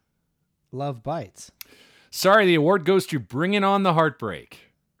 Love Bites. Sorry, the award goes to Bringin' On the Heartbreak.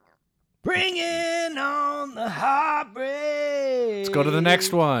 Bringing on the heartbreak. Let's go to the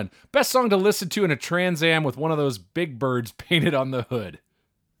next one. Best song to listen to in a Trans Am with one of those big birds painted on the hood.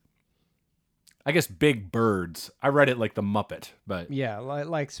 I guess big birds. I read it like the Muppet, but Yeah,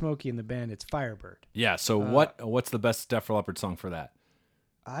 like Smokey and the Bandits, Firebird. yeah. So what's the best Def Leppard song for that?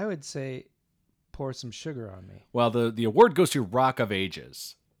 I would say Pour Some Sugar on Me. Well, the award goes to Rock of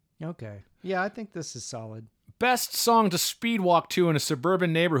Ages. Okay. Yeah, I think this is solid. Best song to speed walk to in a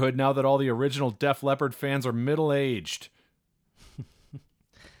suburban neighborhood now that all the original Def Leppard fans are middle-aged.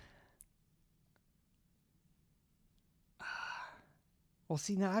 Well,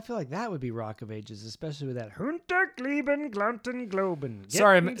 see, now I feel like that would be Rock of Ages, especially with that Huntergleben, Glunten, Globen. Get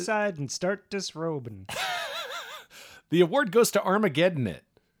Sorry, inside and start disrobing. The award goes to Armageddon It.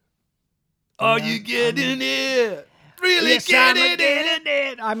 Are you getting it? Really Yes, getting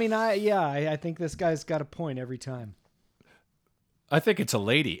it? I mean, I think this guy's got a point every time. I think it's a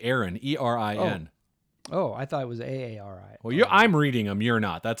lady, Erin, Erin. Oh, I thought it was AARI. Well, I'm reading them. You're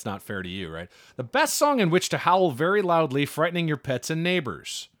not. That's not fair to you, right? The best song in which to howl very loudly, frightening your pets and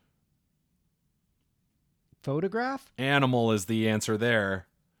neighbors. Photograph? Animal is the answer there.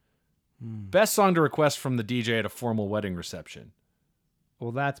 Best song to request from the DJ at a formal wedding reception.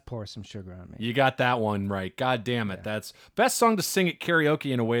 Well, that's Pour Some Sugar on Me. You got that one right. God damn it. Yeah. That's best song to sing at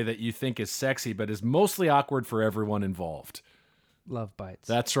karaoke in a way that you think is sexy, but is mostly awkward for everyone involved. Love Bites.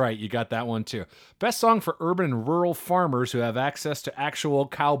 That's right. You got that one too. Best song for urban and rural farmers who have access to actual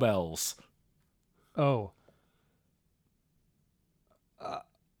cowbells. Oh.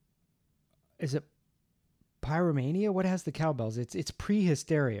 Is it Pyromania? What has the cowbells? It's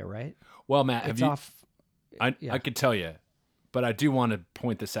pre-hysteria, right? Well, Matt, Yeah. I could tell you, but I do want to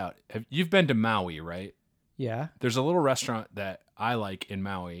point this out. You've been to Maui, right? Yeah. There's a little restaurant that I like in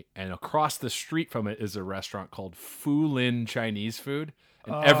Maui, and across the street from it is a restaurant called Fu Lin Chinese Food.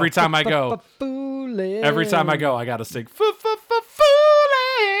 And every time I go, I gotta sing Fu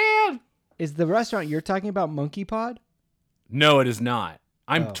Lin. Is the restaurant you're talking about Monkey Pod? No, it is not.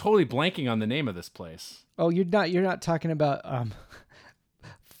 I'm totally blanking on the name of this place. Oh, you're not talking about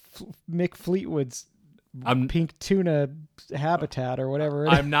Mick Fleetwood's pink tuna habitat or whatever.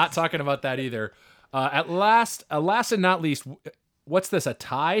 I'm not talking about that either. Last and not least, what's this? A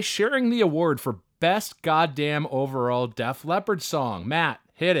tie? Sharing the award for best goddamn overall Def Leppard song. Matt,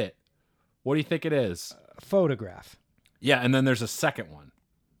 hit it. What do you think it is? Photograph. Yeah, and then there's a second one.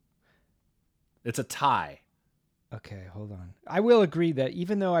 It's a tie. Okay, hold on. I will agree that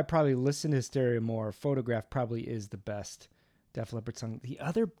even though I probably listen to Hysteria more, Photograph probably is the best Def Leppard song. The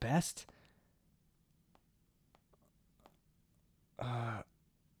other best,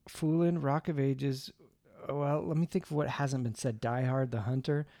 Foolin', Rock of Ages. Well, let me think of what hasn't been said. Die Hard, The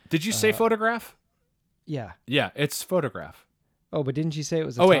Hunter. Did you say Photograph? Yeah. Yeah, it's Photograph. Oh, but didn't you say it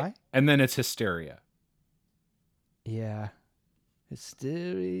was a tie? Wait, and then it's Hysteria. Yeah.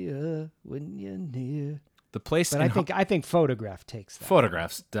 Hysteria when you're near. The place But I think Photograph takes that.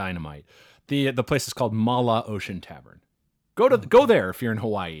 Photographs dynamite. The place is called Mala Ocean Tavern. Go there if you're in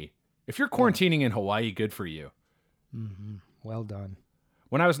Hawaii. If you're quarantining in Hawaii, good for you. Mm-hmm. Well done.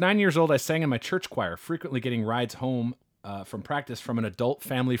 When I was 9 years old, I sang in my church choir, frequently getting rides home from practice from an adult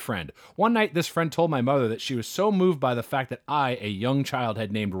family friend. One night, this friend told my mother that she was so moved by the fact that I, a young child,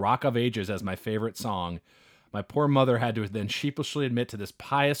 had named Rock of Ages as my favorite song. My poor mother had to then sheepishly admit to this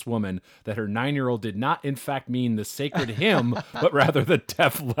pious woman that her 9-year-old did not, in fact, mean the sacred hymn, but rather the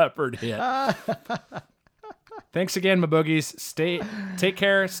Def Leppard hit. Thanks again, my boogies. Take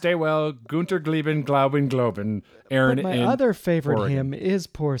care, stay well. Gunter Gleben, Glauben, Globen. Aaron. But my other favorite hymn is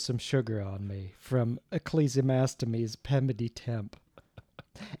Pour Some Sugar on Me from Ecclesiastes Pemmidy Temp.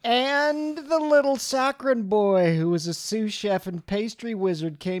 And the little saccharine boy who was a sous chef and pastry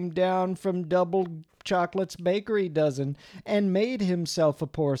wizard came down from Double Chocolate's bakery dozen and made himself a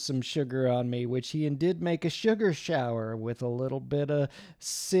Pour Some Sugar on Me, which he did make a sugar shower with a little bit of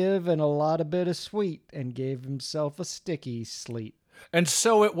sieve and a lot of bit of sweet, and gave himself a sticky sleep. And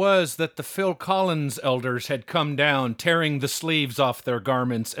so it was that the Phil Collins elders had come down, tearing the sleeves off their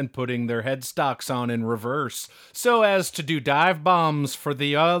garments and putting their headstocks on in reverse, so as to do dive bombs for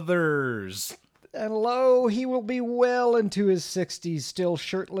the others. And lo, he will be well into his 60s, still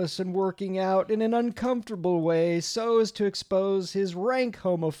shirtless and working out in an uncomfortable way so as to expose his rank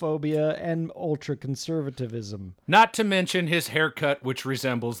homophobia and ultra-conservatism. Not to mention his haircut, which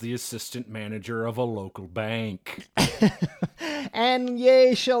resembles the assistant manager of a local bank. And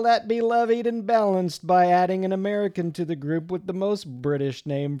yea, shall that be levied and balanced by adding an American to the group with the most British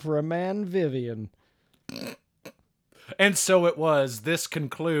name for a man, Vivian. And so it was. This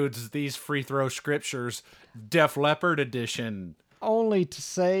concludes these free throw scriptures, Def Leppard edition. Only to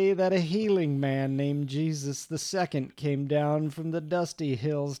say that a healing man named Jesus II came down from the dusty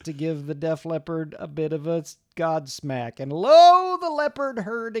hills to give the Def Leppard a bit of a godsmack. And lo, the leopard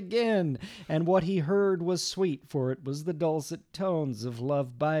heard again. And what he heard was sweet, for it was the dulcet tones of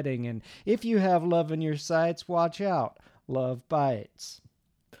love biting. And if you have love in your sights, watch out. Love bites.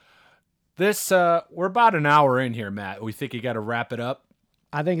 We're about an hour in here, Matt. We think you got to wrap it up.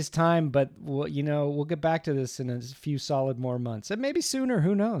 I think it's time, but we'll get back to this in a few solid more months, and maybe sooner.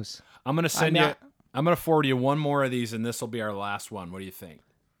 Who knows? I'm going to forward you one more of these, and this will be our last one. What do you think?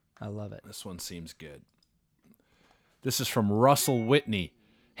 I love it. This one seems good. This is from Russell Whitney.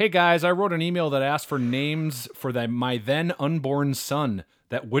 Hey guys, I wrote an email that asked for names for my then unborn son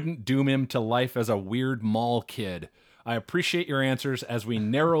that wouldn't doom him to life as a weird mall kid. I appreciate your answers as we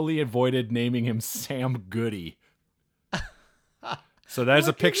narrowly avoided naming him Sam Goody. So there's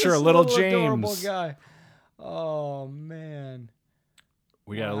a picture of little James. Adorable guy. Oh man.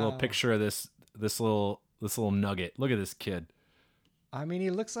 We got a little picture of this little nugget. Look at this kid. I mean,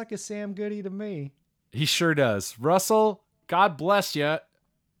 he looks like a Sam Goody to me. He sure does. Russell, God bless you.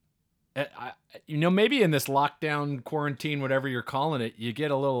 Maybe in this lockdown, quarantine, whatever you're calling it, you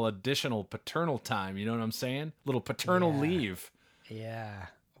get a little additional paternal time. You know what I'm saying? Little paternal leave. Yeah.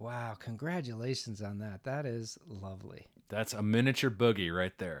 Wow. Congratulations on that. That is lovely. That's a miniature boogie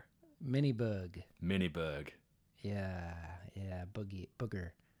right there. Mini bug. Yeah. Booger.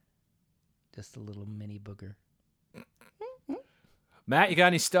 Just a little mini booger. Matt, you got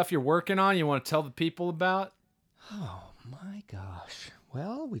any stuff you're working on you want to tell the people about? Oh, my gosh.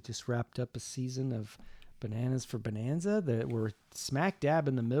 Well, we just wrapped up a season of Bananas for Bonanza that we're smack dab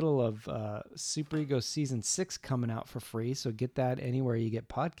in the middle of Super Ego Season 6 coming out for free, so get that anywhere you get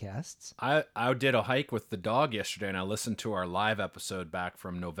podcasts. I did a hike with the dog yesterday, and I listened to our live episode back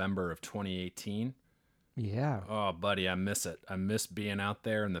from November of 2018. Yeah. Oh, buddy, I miss it. I miss being out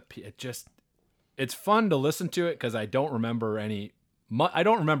there, and it's fun to listen to it because I don't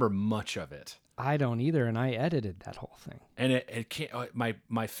remember much of it. I don't either, and I edited that whole thing. And it can't.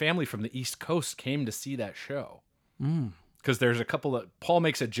 My family from the East Coast came to see that show because there's a couple of Paul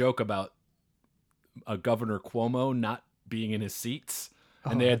makes a joke about Governor Cuomo not being in his seats,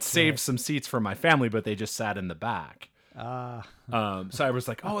 and they had saved some seats for my family, but they just sat in the back. So I was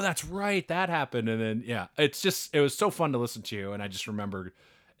like, oh, that's right, that happened, and then it was so fun to listen to, and I just remember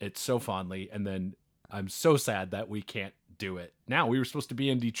it so fondly, and then I'm so sad that we can't do it now. We were supposed to be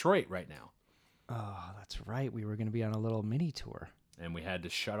in Detroit right now. Oh, that's right. We were going to be on a little mini tour. And we had to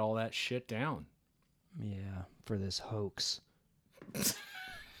shut all that shit down. Yeah, for this hoax.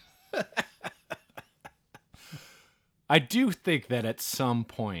 I do think that at some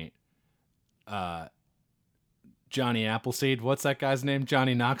point, Johnny Appleseed, what's that guy's name?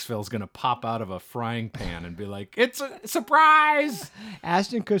 Johnny Knoxville is going to pop out of a frying pan and be like, it's a surprise!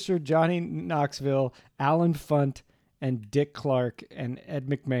 Ashton Kutcher, Johnny Knoxville, Alan Funt, and Dick Clark and Ed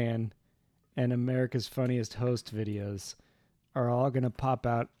McMahon and America's Funniest Host videos are all going to pop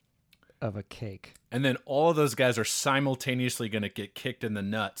out of a cake. And then all of those guys are simultaneously going to get kicked in the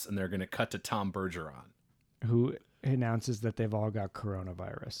nuts, and they're going to cut to Tom Bergeron, who announces that they've all got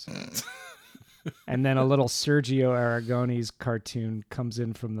coronavirus. And then a little Sergio Aragone's cartoon comes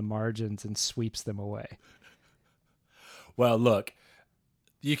in from the margins and sweeps them away. Well, look,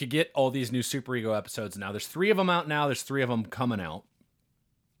 you could get all these new Super Ego episodes now. There's 3 of them out now. There's 3 of them coming out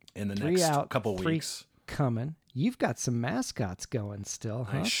in the next couple weeks. Coming. You've got some mascots going still,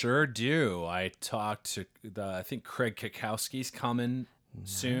 huh? I sure do. I talked to I think Craig Kikowski's coming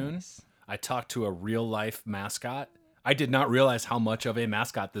soon. I talked to a real life mascot. I did not realize how much of a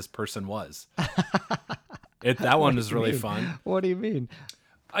mascot this person was. That one was really fun. What do you mean?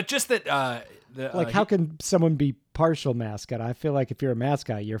 Just that. How can someone be partial mascot? I feel like if you're a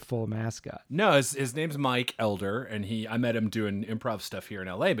mascot, you're full mascot. No, his name's Mike Elder, and I met him doing improv stuff here in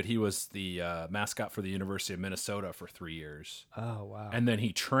LA, but he was the mascot for the University of Minnesota for 3 years. Oh, wow. And then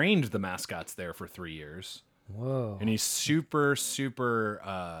he trained the mascots there for 3 years. Whoa. And he's super,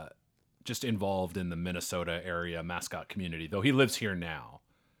 super just involved in the Minnesota area mascot community, though he lives here now.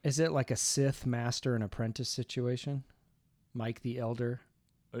 Is it like a Sith master and apprentice situation? Mike the Elder?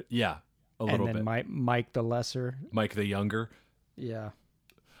 Yeah, a little bit. And then Mike the Lesser? Mike the Younger. Yeah.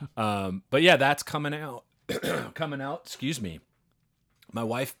 But yeah, that's coming out. Excuse me. My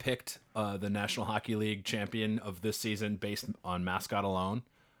wife picked the National Hockey League champion of this season based on mascot alone.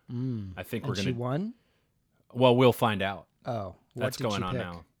 I think we're going to... She won? Well, we'll find out. Oh. That's going on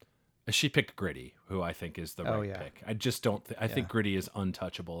now. She picked Gritty, who I think is the right pick. I just don't... I think Gritty is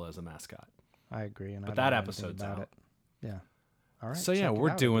untouchable as a mascot. I agree. But that episode's out. Yeah. All right. So yeah,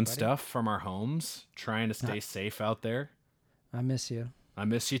 we're doing stuff from our homes, trying to stay safe out there. I miss you. I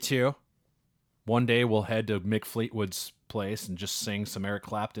miss you too. One day we'll head to Mick Fleetwood's place and just sing some Eric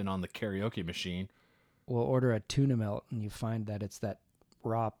Clapton on the karaoke machine. We'll order a tuna melt, and you find that it's that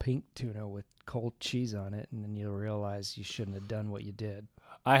raw pink tuna with cold cheese on it, and then you'll realize you shouldn't have done what you did.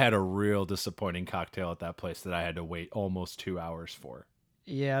 I had a real disappointing cocktail at that place that I had to wait almost 2 hours for.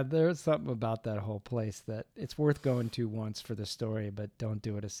 Yeah, there's something about that whole place that it's worth going to once for the story, but don't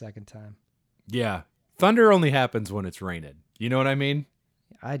do it a second time. Yeah. Thunder only happens when it's raining. You know what I mean?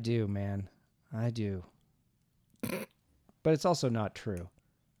 I do, man. I do. But it's also not true.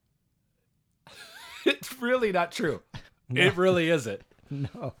 It's really not true. No. It really isn't.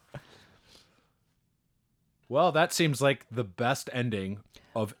 No. Well, that seems like the best ending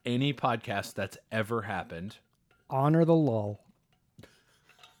of any podcast that's ever happened. Honor the lull.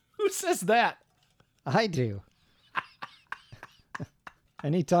 Who says that? I do.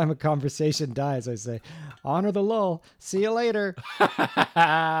 Anytime a conversation dies, I say, honor the lull. See you later.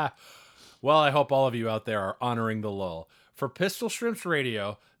 Well, I hope all of you out there are honoring the lull. For Pistol Shrimps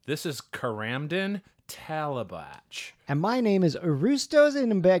Radio, this is Karamdin Talabach. And my name is Arustos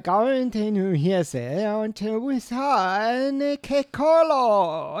in Begarantenu Hiese until we saw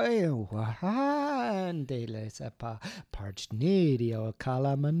Kekolo. And de lesepa parchnidio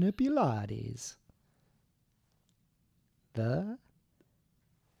cala manipulades. The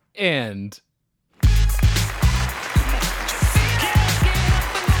end.